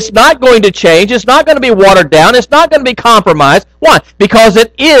 It's not going to change. It's not going to be watered down. It's not going to be compromised. Why? Because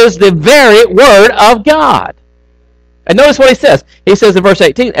it is the very Word of God. And notice what he says. He says in verse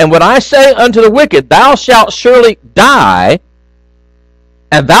 18, and when I say unto the wicked, thou shalt surely die,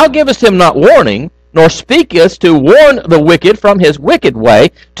 and thou givest him not warning, nor speaketh to warn the wicked from his wicked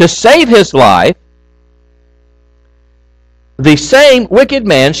way, to save his life, the same wicked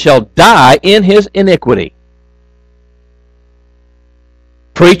man shall die in his iniquity.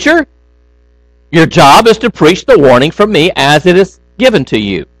 Preacher, your job is to preach the warning from me as it is given to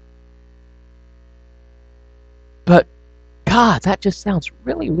you. But, God, that just sounds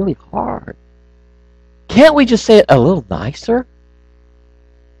really, really hard. Can't we just say it a little nicer?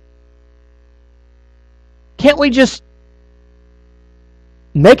 Can't we just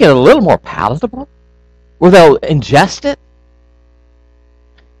make it a little more palatable, where they'll ingest it?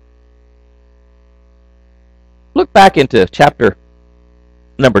 Look back into chapter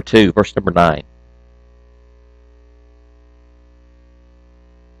number 2, verse number 9.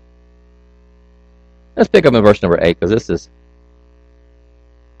 Let's pick up in verse number 8, because this is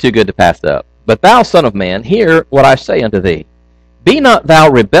too good to pass up. But thou, son of man, hear what I say unto thee. Be not thou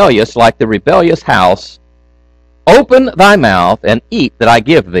rebellious like the rebellious house. Open thy mouth, and eat that I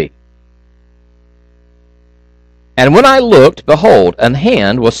give thee. And when I looked, behold, an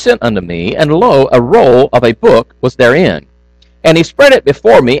hand was sent unto me, and lo, a roll of a book was therein. And he spread it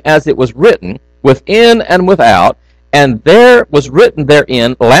before me as it was written, within and without, and there was written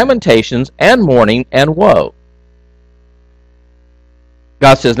therein lamentations and mourning and woe.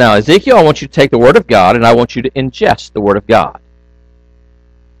 God says, now, Ezekiel, I want you to take the Word of God, and I want you to ingest the Word of God.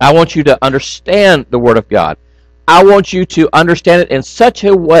 I want you to understand the Word of God. I want you to understand it in such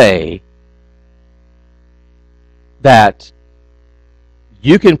a way that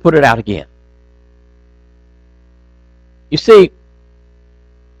you can put it out again. You see,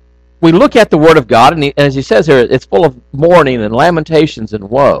 we look at the Word of God, and as he says here, it's full of mourning and lamentations and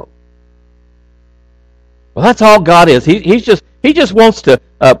woe. Well, that's all God is. He just wants to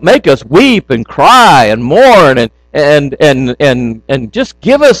make us weep and cry and mourn and just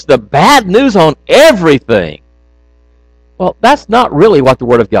give us the bad news on everything. Well, that's not really what the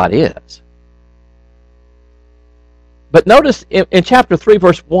Word of God is. But notice in chapter 3,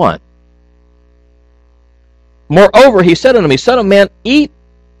 verse 1, moreover, he said unto me, Son of man, eat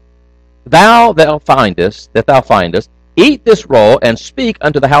that thou findest, eat this roll, and speak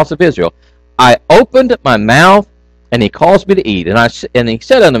unto the house of Israel. I opened my mouth, and he caused me to eat. And he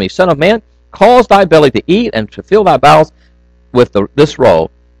said unto me, Son of man, cause thy belly to eat, and to fill thy bowels with this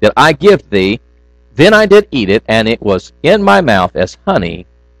roll that I give thee. Then I did eat it, and it was in my mouth as honey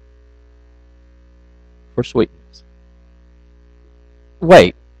for sweetness.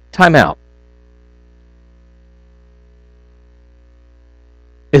 Wait, time out.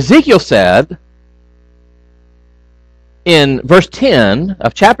 Ezekiel said in verse 10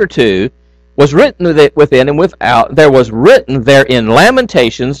 of chapter 2, was written within and without, there was written therein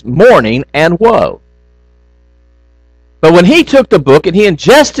lamentations, mourning, and woe. But when he took the book and he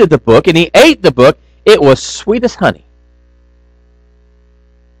ingested the book and he ate the book, it was sweet as honey.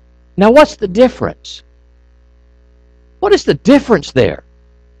 Now what's the difference? What is the difference there?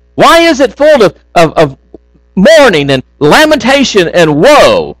 Why is it full of mourning and lamentation and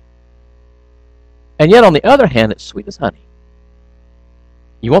woe? And yet on the other hand, it's sweet as honey.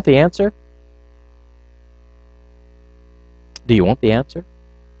 You want the answer? Do you want the answer?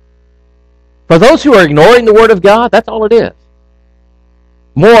 For those who are ignoring the Word of God, that's all it is.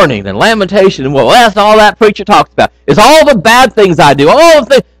 Mourning and lamentation and woe. That's all that preacher talks about. It's all the bad things I do. All of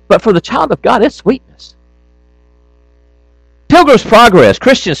the, but for the child of God, it's sweetness. Pilgrim's Progress.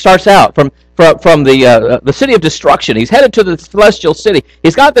 Christian starts out from the city of destruction. He's headed to the celestial city.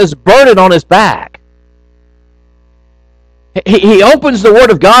 He's got this burden on his back. He opens the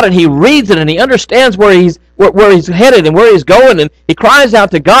Word of God and he reads it and he understands where he's headed and where he's going, and he cries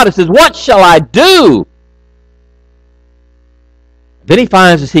out to God and says, "What shall I do?" Then he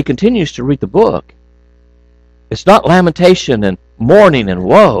finds, as he continues to read the book, it's not lamentation and mourning and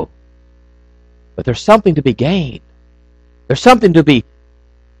woe, but there's something to be gained. There's something to be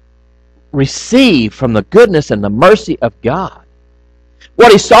received from the goodness and the mercy of God.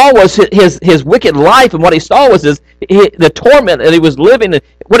 What he saw was his wicked life, and what he saw was the torment that he was living in.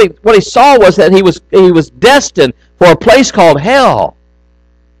 What he saw was that he was destined for a place called hell.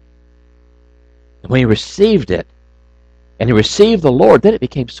 And when he received it, and he received the Lord, then it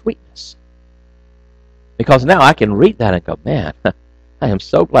became sweetness. Because now I can read that and go, man, I am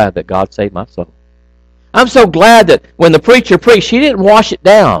so glad that God saved my soul. I'm so glad that when the preacher preached, he didn't wash it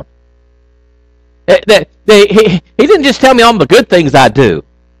down. He didn't just tell me all the good things I do.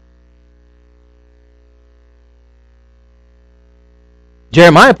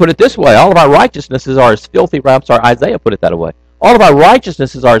 Jeremiah put it this way: all of our righteousnesses are as filthy rags. Sorry, Isaiah put it that way. All of our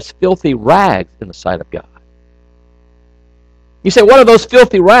righteousnesses are as filthy rags in the sight of God. You say, what are those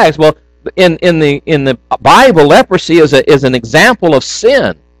filthy rags? Well, in the Bible, leprosy is an example of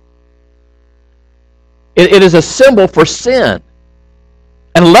sin. It is a symbol for sin.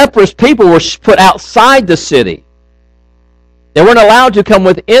 And leprous people were put outside the city. They weren't allowed to come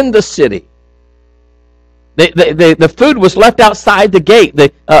within the city. The food was left outside the gate.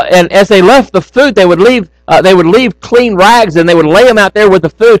 And as they left the food, they would leave clean rags, and they would lay them out there with the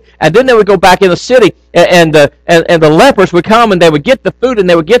food, and then they would go back in the city, and the lepers would come, and they would get the food, and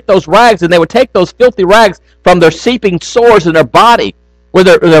they would get those rags, and they would take those filthy rags from their seeping sores in their body, where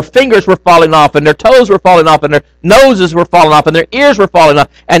their fingers were falling off, and their toes were falling off, and their noses were falling off, and their ears were falling off,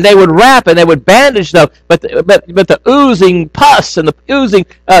 and they would wrap and they would bandage them, but the oozing pus and the oozing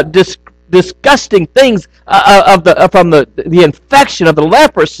disgusting things from the infection of the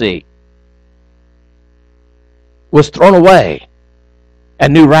leprosy was thrown away,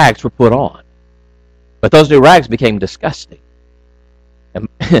 and new rags were put on. But those new rags became disgusting.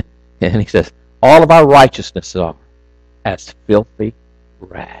 And he says, all of our righteousness are as filthy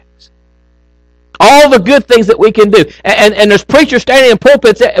rags. All the good things that we can do. And there's preachers standing in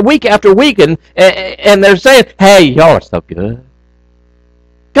pulpits week after week, and they're saying, hey, y'all are so good.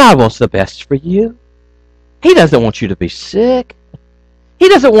 God wants the best for you. He doesn't want you to be sick. He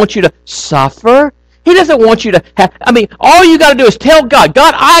doesn't want you to suffer. He doesn't want you to have... all you got to do is tell God,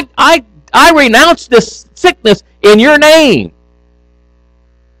 God, I renounce this sickness in your name.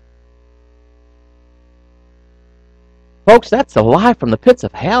 Folks, that's a lie from the pits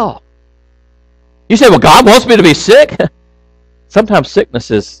of hell. You say, well, God wants me to be sick? Sometimes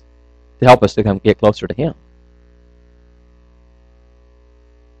sickness is to help us to come get closer to Him.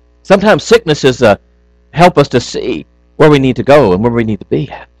 Sometimes sickness is to help us to see where we need to go and where we need to be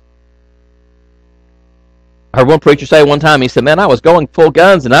at. I heard one preacher say one time, he said, man, I was going full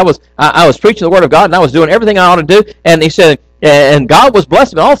guns, and I was preaching the Word of God, and I was doing everything I ought to do, and he said, and God was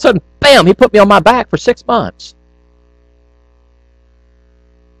blessing me. All of a sudden, bam, He put me on my back for 6 months.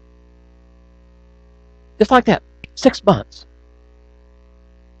 Just like that, 6 months.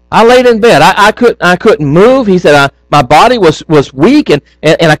 I laid in bed. I couldn't move. He said my body was weak, and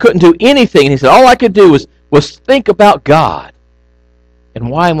I couldn't do anything. And he said all I could do was think about God and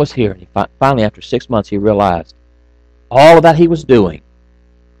why I was here. And finally, after 6 months, he realized all of that he was doing,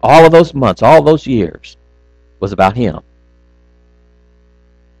 all of those months, all those years, was about him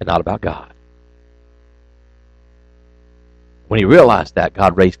and not about God. When he realized that,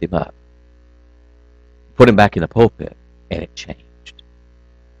 God raised him up, put him back in the pulpit, and it changed.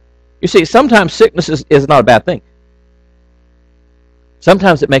 You see, sometimes sickness is not a bad thing.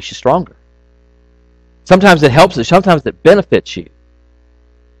 Sometimes it makes you stronger. Sometimes it helps you. Sometimes it benefits you.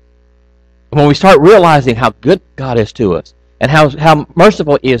 And when we start realizing how good God is to us and how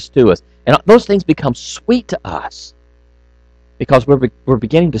merciful He is to us, and those things become sweet to us because we're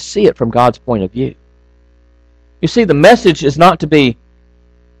beginning to see it from God's point of view. You see, the message is not to be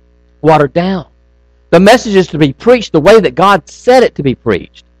watered down. The message is to be preached the way that God said it to be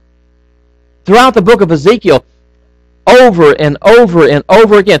preached. Throughout the book of Ezekiel, over and over and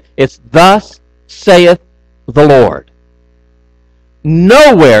over again, it's thus saith the Lord.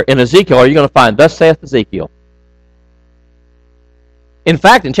 Nowhere in Ezekiel are you going to find thus saith Ezekiel. In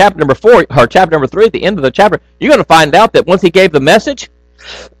fact, in chapter number 4 or chapter number 3, at the end of the chapter, you're going to find out that once He gave the message,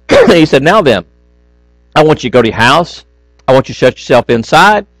 He said, now then, I want you to go to your house, I want you to shut yourself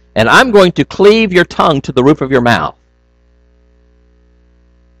inside, and I'm going to cleave your tongue to the roof of your mouth.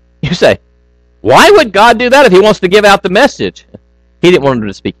 You say, why would God do that if He wants to give out the message? He didn't want them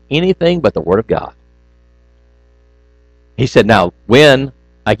to speak anything but the Word of God. He said, now, when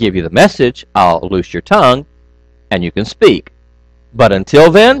I give you the message, I'll loose your tongue, and you can speak. But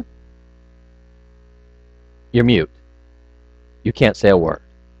until then, you're mute. You can't say a word.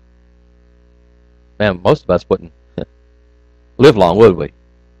 Man, most of us wouldn't live long, would we?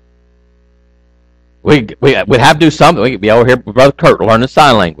 We'd have to do something. We could be over here with Brother Kurt learning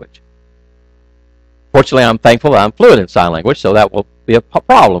sign language. Fortunately, I'm thankful that I'm fluent in sign language, so that will be a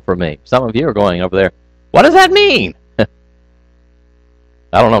problem for me. Some of you are going over there, what does that mean?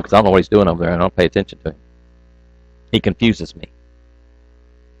 I don't know, because I don't know what he's doing over there. I don't pay attention to him. He confuses me.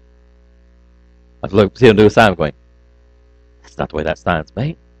 I look, see him do a sign, I'm going, that's not the way that sign's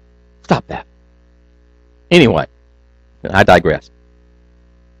made. Stop that. Anyway, I digress.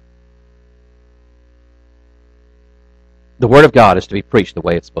 The Word of God is to be preached the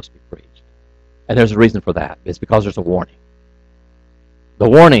way it's supposed to be preached. And there's a reason for that. It's because there's a warning. The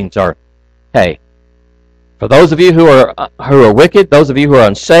warnings are, hey, for those of you who are wicked, those of you who are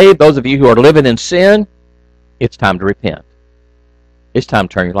unsaved, those of you who are living in sin, it's time to repent. It's time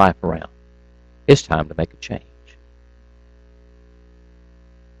to turn your life around. It's time to make a change.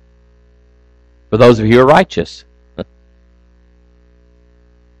 for those of you who are righteous.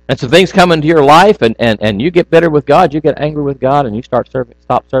 And so things come into your life, and you get bitter with God, you get angry with God, and you stop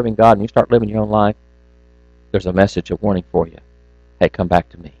serving God, and you start living your own life. There's a message of warning for you. Hey, come back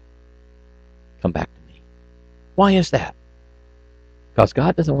to me. Come back to me. Why is that? Because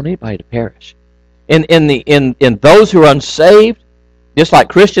God doesn't want anybody to perish. In those who are unsaved, just like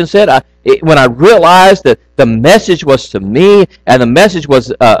Christian said, when I realized that the message was to me, and the message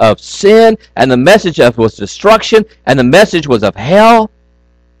was of sin, and the message was destruction, and the message was of hell,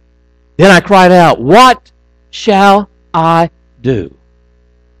 then I cried out, what shall I do?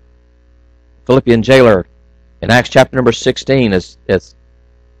 Philippian jailer in Acts chapter number 16, as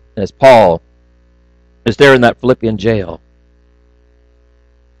Paul is there in that Philippian jail.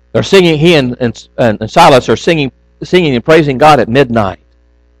 They're singing, he and Silas are singing and praising God at midnight.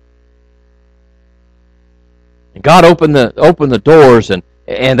 And God opened the doors, and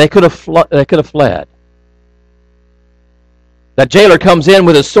they could have fled. That jailer comes in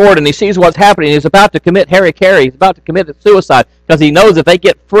with his sword, and he sees what's happening. He's about to commit hara-kiri. He's about to commit suicide because he knows if they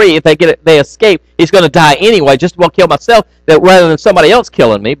get free, if they escape, he's going to die anyway. Just won't kill myself rather than somebody else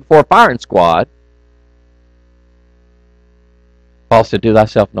killing me before a firing squad. Paul said, "Do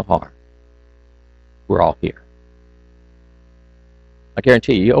thyself no harm." We're all here. I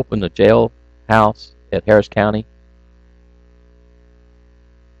guarantee you open the jail house at Harris County,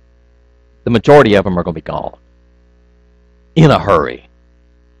 the majority of them are going to be gone. In a hurry.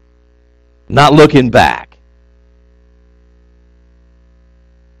 Not looking back.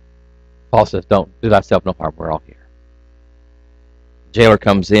 Paul says, don't do thyself no harm. We're all here. The jailer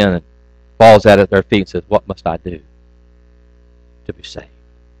comes in and falls at their feet and says, what must I do to be saved?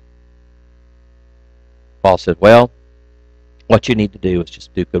 Paul said, well, what you need to do is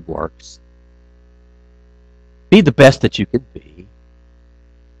just do good works. Be the best that you can be.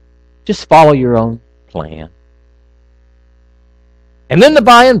 Just follow your own plan. And then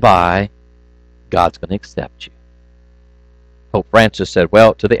by and by, God's going to accept you. Pope Francis said,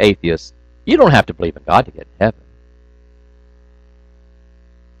 well, to the atheist, you don't have to believe in God to get in heaven.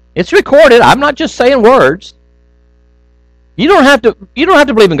 It's recorded. I'm not just saying words. You don't have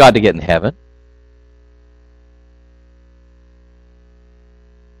to believe in God to get in heaven.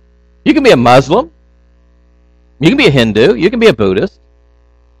 You can be a Muslim. You can be a Hindu. You can be a Buddhist.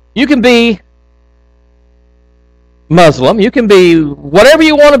 You can be Muslim. You can be whatever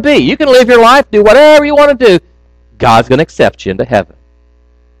you want to be. You can live your life, do whatever you want to do. God's going to accept you into heaven.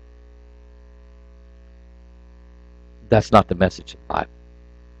 That's not the message of the Bible.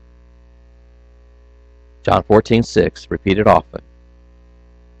 John 14:6, repeated often.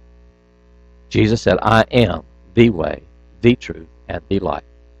 Jesus said, I am the way, the truth, and the life.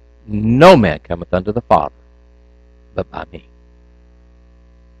 No man cometh unto the Father but by me.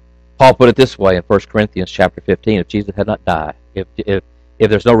 Paul put it this way in 1 Corinthians chapter 15, if Jesus had not died, if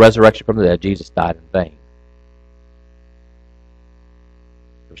there's no resurrection from the dead, Jesus died in vain.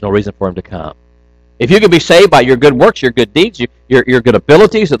 There's no reason for him to come. If you can be saved by your good works, your good deeds, your good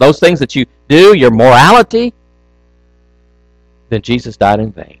abilities, those things that you do, your morality, then Jesus died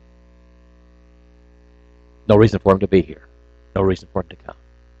in vain. No reason for him to be here. No reason for him to come.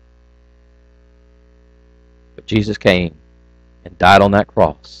 But Jesus came and died on that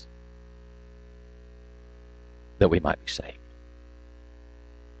cross that we might be saved.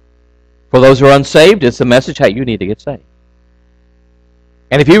 For those who are unsaved, it's a message, hey, you need to get saved.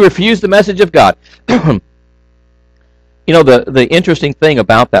 And if you refuse the message of God, you know, the interesting thing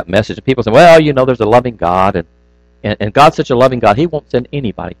about that message, people say, well, you know, there's a loving God, and God's such a loving God, he won't send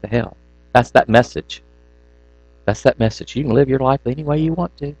anybody to hell. That's that message. That's that message. You can live your life any way you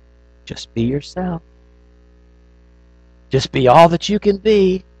want to. Just be yourself. Just be all that you can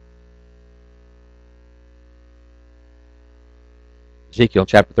be. Ezekiel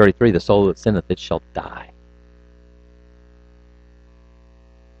chapter 33, the soul that sinneth, it shall die.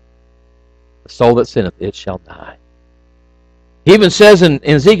 The soul that sinneth, it shall die. He even says in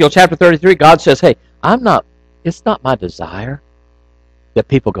Ezekiel chapter 33, God says, hey, it's not my desire that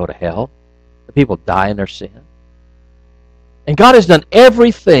people go to hell, that people die in their sin. And God has done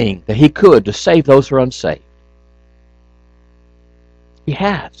everything that he could to save those who are unsaved. He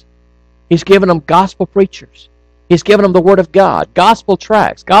has. He's given them gospel preachers. He's given them the Word of God, gospel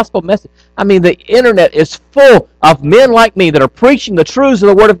tracts, gospel message. I mean, the internet is full of men like me that are preaching the truths of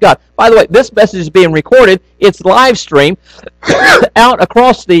the Word of God. By the way, this message is being recorded. It's live streamed out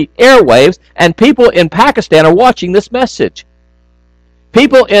across the airwaves, and people in Pakistan are watching this message.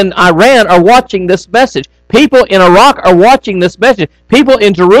 People in Iran are watching this message. People in Iraq are watching this message. People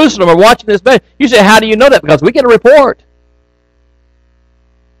in Jerusalem are watching this message. You say, how do you know that? Because we get a report.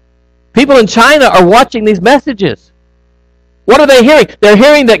 People in China are watching these messages. What are they hearing? They're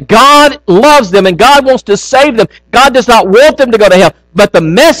hearing that God loves them and God wants to save them. God does not want them to go to hell. But the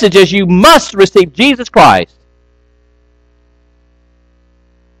message is you must receive Jesus Christ.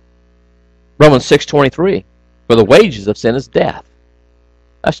 Romans 6:23, for the wages of sin is death.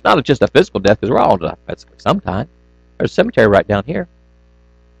 That's not just a physical death, because we're all going to die sometime. There's a cemetery right down here.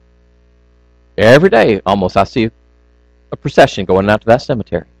 Every day, almost, I see a procession going out to that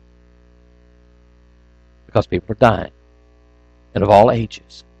cemetery. Because people are dying. And of all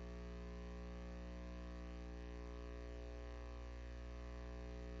ages.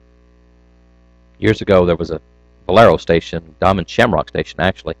 Years ago, there was a Valero station, Diamond Shamrock station,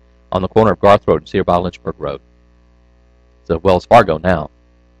 actually, on the corner of Garth Road and Cedar by Lynchburg Road. It's a Wells Fargo now.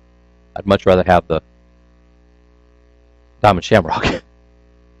 I'd much rather have the Diamond Shamrock.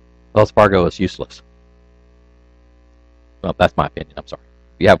 Wells Fargo is useless. Well, that's my opinion. I'm sorry.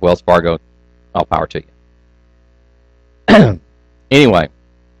 If you have Wells Fargo, all power to you. Anyway,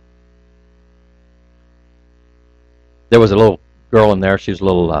 there was a little girl in there. She was a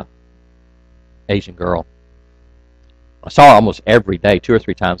little Asian girl. I saw her almost every day, 2 or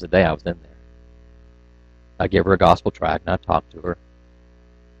 3 times a day I was in there. I gave her a gospel tract and I talked to her.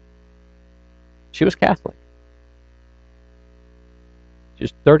 She was Catholic. She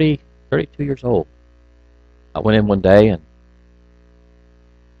was 32 years old. I went in one day and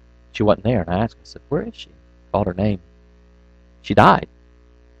she wasn't there. And I asked her, I said, where is she? Called her name. She died.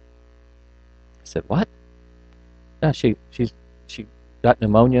 I said, what? No, she got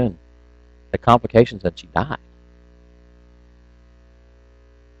pneumonia and had complications and she died.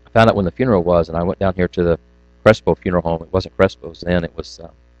 I found out when the funeral was, and I went down here to the Crespo funeral home. It wasn't Crespo's then, it was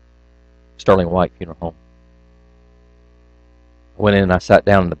Sterling White Funeral Home. I went in and I sat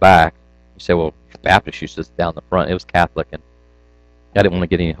down in the back. You say, well, Baptist used to sit down in the front. It was Catholic, and I didn't want to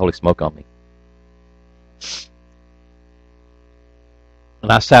get any holy smoke on me.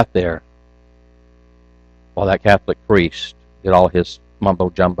 And I sat there while that Catholic priest did all his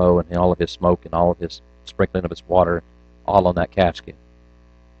mumbo-jumbo and all of his smoke and all of his sprinkling of his water all on that casket.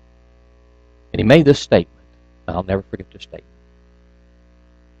 And he made this statement, and I'll never forget this statement.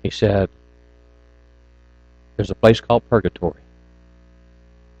 He said, there's a place called purgatory.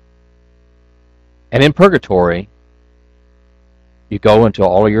 And in purgatory, you go until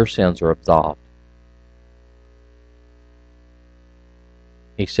all of your sins are absolved.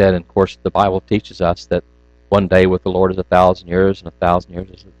 He said, and of course, the Bible teaches us that one day with the Lord is 1,000 years, and 1,000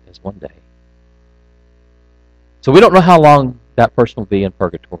 years is one day. So we don't know how long that person will be in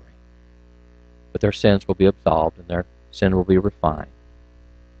purgatory. But their sins will be absolved, and their sin will be refined.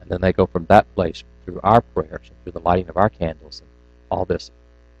 And then they go from that place through our prayers, and through the lighting of our candles, and all this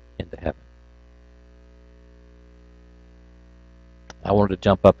into heaven. I wanted to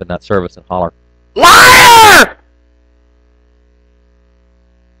jump up in that service and holler, liar!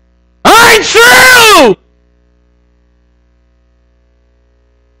 Ain't true!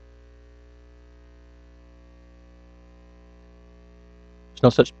 There's no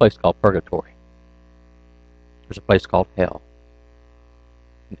such place called purgatory. There's a place called hell.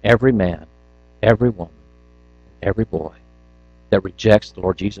 And every man, every woman, every boy that rejects the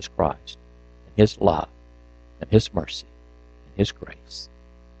Lord Jesus Christ and His love and His mercy and His grace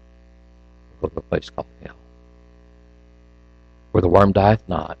will go to a place called hell, where the worm dieth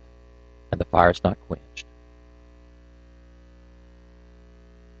not and the fire is not quenched.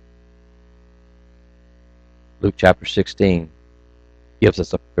 Luke chapter 16 gives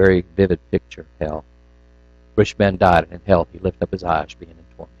us a very vivid picture of hell. Rich man died, and in hell he lifted up his eyes, being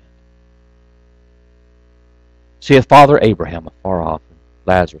in torment. Seeth Father Abraham afar off, and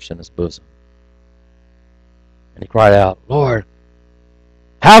Lazarus in his bosom. And he cried out, Lord,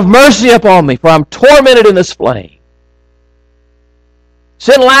 have mercy upon me, for I am tormented in this flame.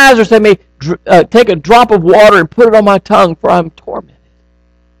 Send Lazarus that may take a drop of water and put it on my tongue, for I am tormented.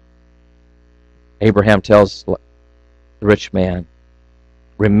 Abraham tells the rich man,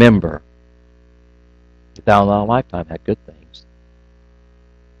 remember that thou in thy lifetime had good things,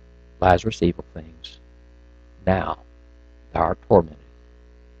 Lazarus evil things. Now thou art tormented.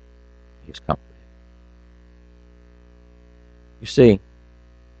 He is comforted. You see,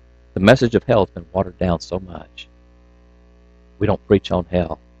 the message of hell has been watered down so much. We don't preach on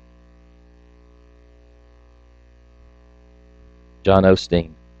hell. John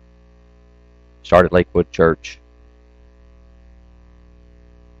Osteen started Lakewood Church.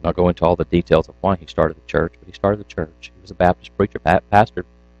 I'll go into all the details of why he started the church, but he started the church. He was a Baptist preacher, pastor,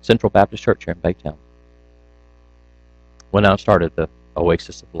 Central Baptist Church here in Baytown. Went out and started the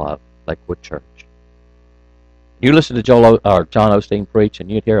Oasis of Love, Lakewood Church. You listen to John Osteen preach, and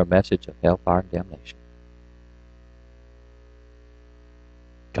you'd hear a message of hellfire and damnation.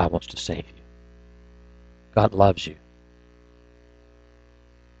 God wants to save you. God loves you.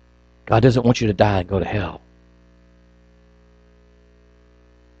 God doesn't want you to die and go to hell.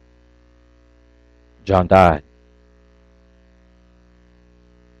 John died.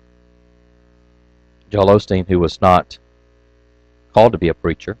 Joel Osteen, who was not called to be a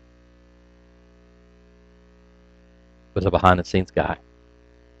preacher, was a behind-the-scenes guy.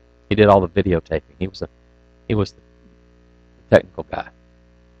 He did all the videotaping. He was the technical guy.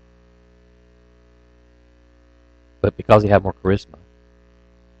 But because he had more charisma,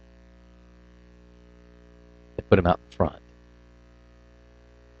 they put him out in front.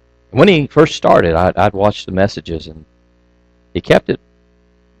 And when he first started, I'd watch the messages, and he kept it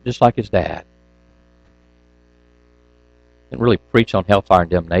just like his dad. Didn't really preach on hellfire and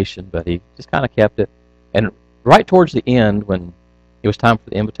damnation, but he just kind of kept it. And right towards the end, when it was time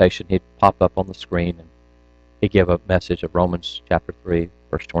for the invitation, he'd pop up on the screen, and he'd give a message of Romans chapter 3,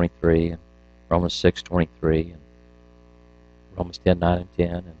 verse 23, and Romans 6, 23, and Romans 10, 9, and 10,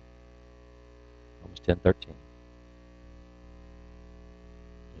 and Romans 10, 13.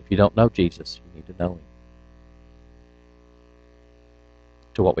 If you don't know Jesus, you need to know him.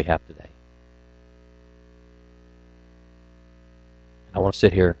 To what we have today. I want to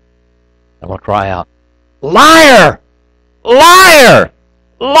sit here, I want to cry out, liar! Liar!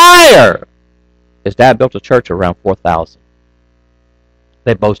 Liar! His dad built a church around 4,000.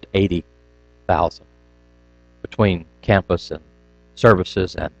 They boast 80,000 between campus and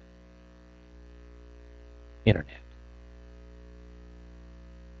services and internet.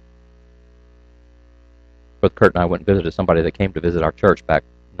 Brother Kurt and I went and visited somebody that came to visit our church back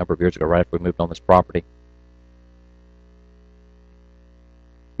a number of years ago, right after we moved on this property.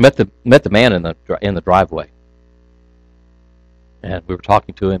 Met the man in the driveway, and we were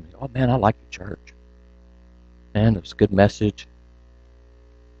talking to him. Oh man, I like your church. Man, it was a good message.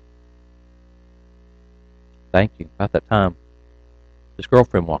 Thank you. About that time, his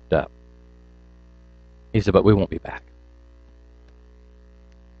girlfriend walked up. He said, "But we won't be back."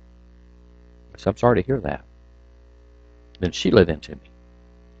 I said, "I'm sorry to hear that." Then she led into me.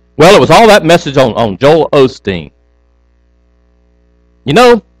 Well, it was all that message on Joel Osteen. You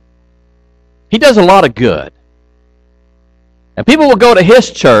know, he does a lot of good. And people will go to his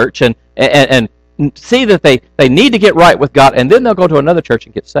church and see that they need to get right with God, and then they'll go to another church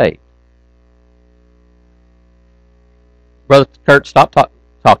and get saved. Brother Kurt, stop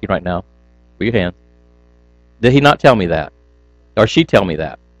talking right now. Put your hands. Did he not tell me that? Or she tell me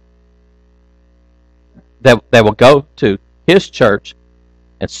that? They will go to his church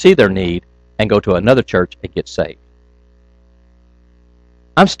and see their need and go to another church and get saved.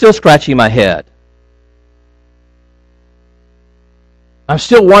 I'm still scratching my head. I'm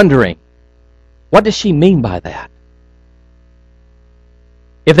still wondering, what does she mean by that?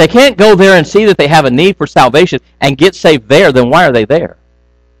 If they can't go there and see that they have a need for salvation and get saved there, then why are they there?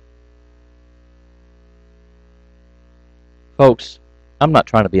 Folks, I'm not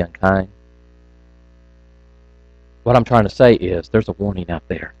trying to be unkind. What I'm trying to say is there's a warning out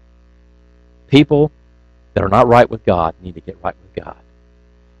there. People that are not right with God need to get right with God.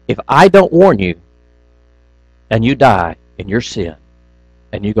 If I don't warn you and you die in your sin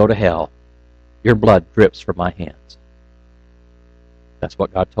and you go to hell, your blood drips from my hands. That's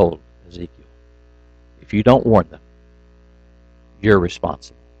what God told Ezekiel. If you don't warn them, you're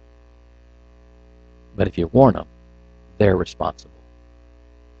responsible. But if you warn them, they're responsible.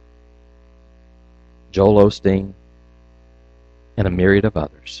 Joel Osteen and a myriad of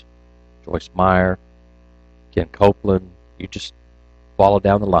others. Joyce Meyer, Ken Copeland, you just follow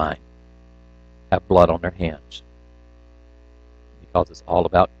down the line, have blood on their hands. Because it's all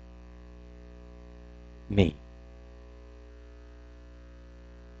about me.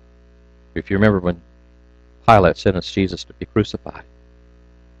 If you remember when Pilate sentenced Jesus to be crucified,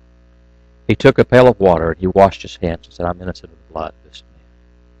 he took a pail of water and he washed his hands and said, I'm innocent of the blood of this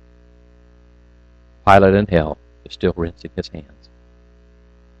man. Pilate in hell is still rinsing his hands,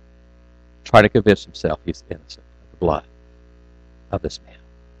 trying to convince himself he's innocent of the blood of this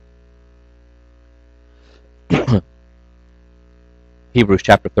man. Hebrews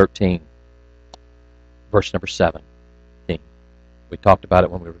chapter 13, verse number 17. We talked about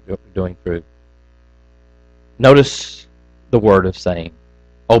it when we were doing through. Notice the word of saying,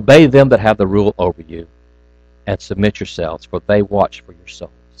 obey them that have the rule over you, and submit yourselves, for they watch for your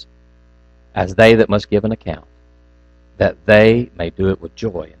souls, as they that must give an account, that they may do it with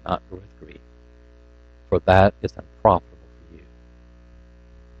joy and not with grief, for that is unprofitable for you.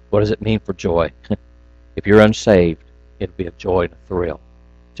 What does it mean for joy? If you're unsaved, it'll be a joy and a thrill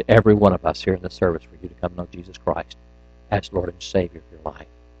to every one of us here in the service for you to come know Jesus Christ as Lord and Savior of your life.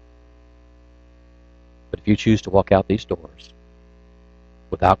 But if you choose to walk out these doors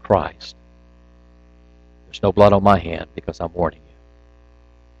without Christ, there's no blood on my hand because I'm warning you.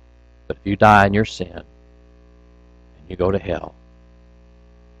 But if you die in your sin and you go to hell,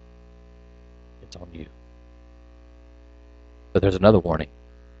 it's on you. But there's another warning.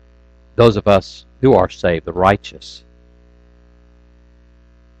 Those of us who are saved, the righteous,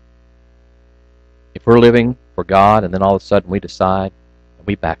 if we're living for God and then all of a sudden we decide and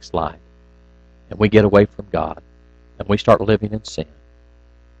we backslide and we get away from God and we start living in sin,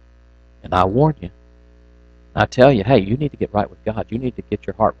 and I warn you, I tell you, hey, you need to get right with God. You need to get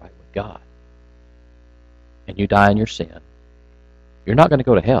your heart right with God. And you die in your sin. You're not going to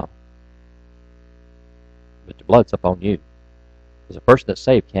go to hell. But the blood's up on you. Because a person that's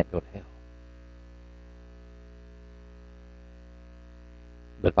saved can't go to hell.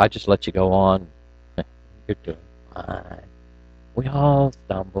 But if I just let you go on, you're doing fine. We all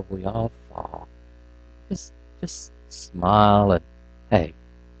stumble. We all fall. Just smile and, hey,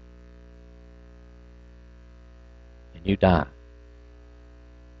 and you die.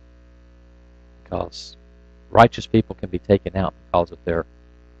 Because righteous people can be taken out because of their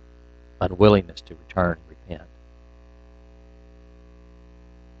unwillingness to return and repent.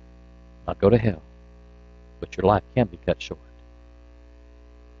 Not go to hell, but your life can be cut short.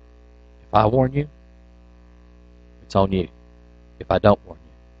 If I warn you, it's on you. If I don't warn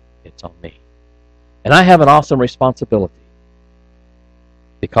you, it's on me. And I have an awesome responsibility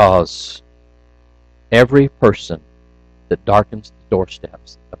because every person that darkens the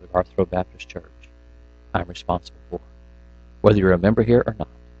doorsteps of the Garth Baptist Church, I'm responsible for. Whether you're a member here or not,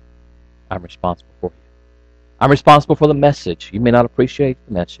 I'm responsible for you. I'm responsible for the message. You may not appreciate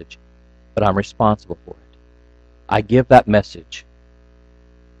the message, but I'm responsible for it. I give that message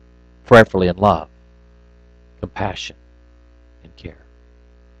prayerfully in love, compassion, and care.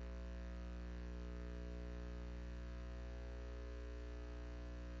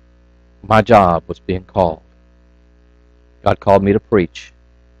 My job was being called. God called me to preach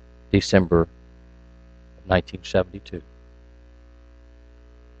December 1972.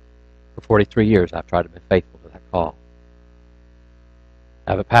 For 43 years, I've tried to be faithful to that call.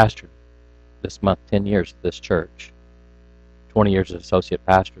 I have a pastor this month, 10 years at this church. 20 years as associate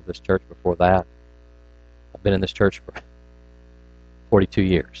pastor of this church before that. I've been in this church for 42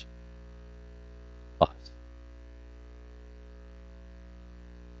 years plus.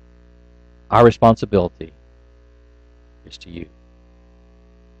 Our responsibility is to you.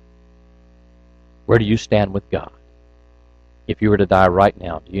 Where do you stand with God? If you were to die right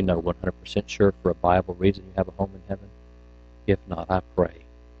now, do you know 100% sure for a Bible reason you have a home in heaven? If not, I pray,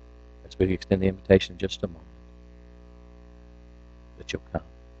 as we extend the invitation in just a moment, that you'll come.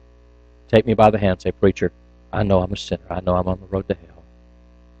 Take me by the hand and say, preacher, I know I'm a sinner. I know I'm on the road to hell.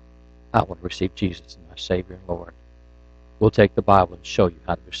 I want to receive Jesus as my Savior and Lord. We'll take the Bible and show you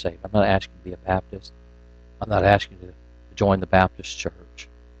how to be saved. I'm not asking you to be a Baptist. I'm not asking you to join the Baptist church.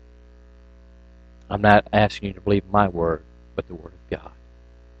 I'm not asking you to believe my word, but the Word of God.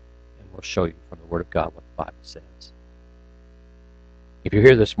 And we'll show you from the Word of God what the Bible says. If you're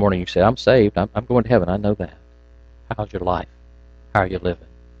here this morning, you say, I'm saved, I'm going to heaven, I know that. How's your life? How are you living?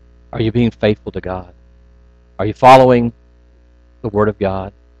 Are you being faithful to God? Are you following the Word of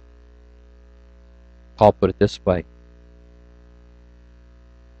God? Paul put it this way.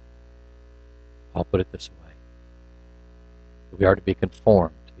 Paul put it this way. We are to be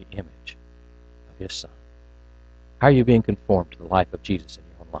conformed to the image of His Son. How are you being conformed to the life of Jesus in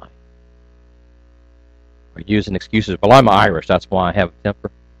your own life? Are you using excuses? Well, I'm Irish, that's why I have a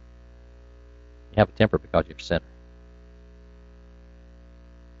temper. You have a temper because you're a sinner.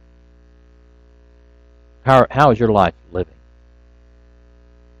 How is your life living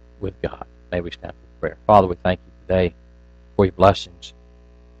with God? May we stand for prayer. Father, we thank you today for your blessings.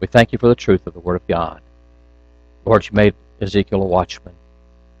 We thank you for the truth of the Word of God. Lord, you made Ezekiel a watchman.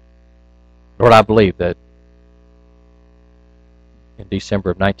 Lord, I believe that in December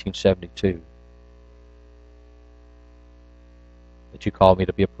of 1972 that you called me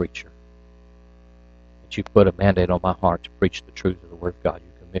to be a preacher. That you put a mandate on my heart to preach the truth of the Word of God.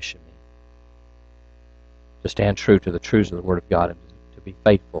 You commissioned me to stand true to the truths of the Word of God and to be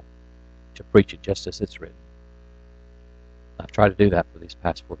faithful to preach it just as it's written. I've tried to do that for these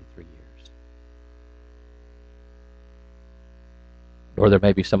past 43 years. Lord, there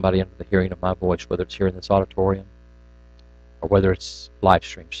may be somebody under the hearing of my voice, whether it's here in this auditorium or whether it's live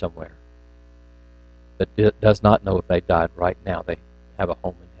streamed somewhere, that does not know if they died right now, they have a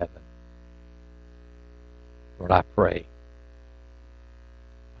home in heaven. Lord,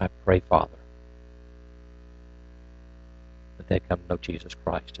 I pray, Father, that they come to know Jesus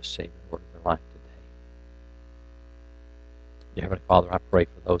Christ as Savior and Lord of their life today. Dear Heavenly Father, I pray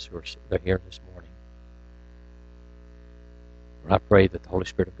for those who are here this morning. Lord, I pray that the Holy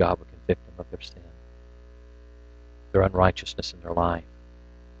Spirit of God would convict them of their sin, their unrighteousness in their life.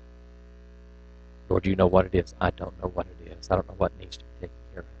 Lord, you know what it is. I don't know what it is. I don't know what needs to be taken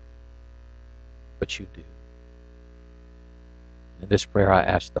care of. But you do. In this prayer, I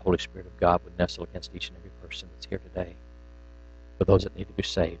ask the Holy Spirit of God would nestle against each and every person that's here today. For those that need to be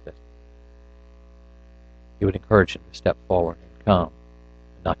saved, that you would encourage them to step forward and come,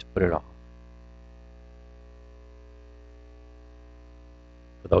 and not to put it off.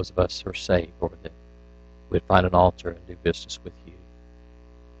 For those of us who are saved, Lord, that we'd find an altar and do business with you.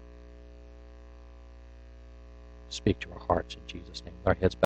 Speak to our hearts in Jesus' name. With our heads bowed.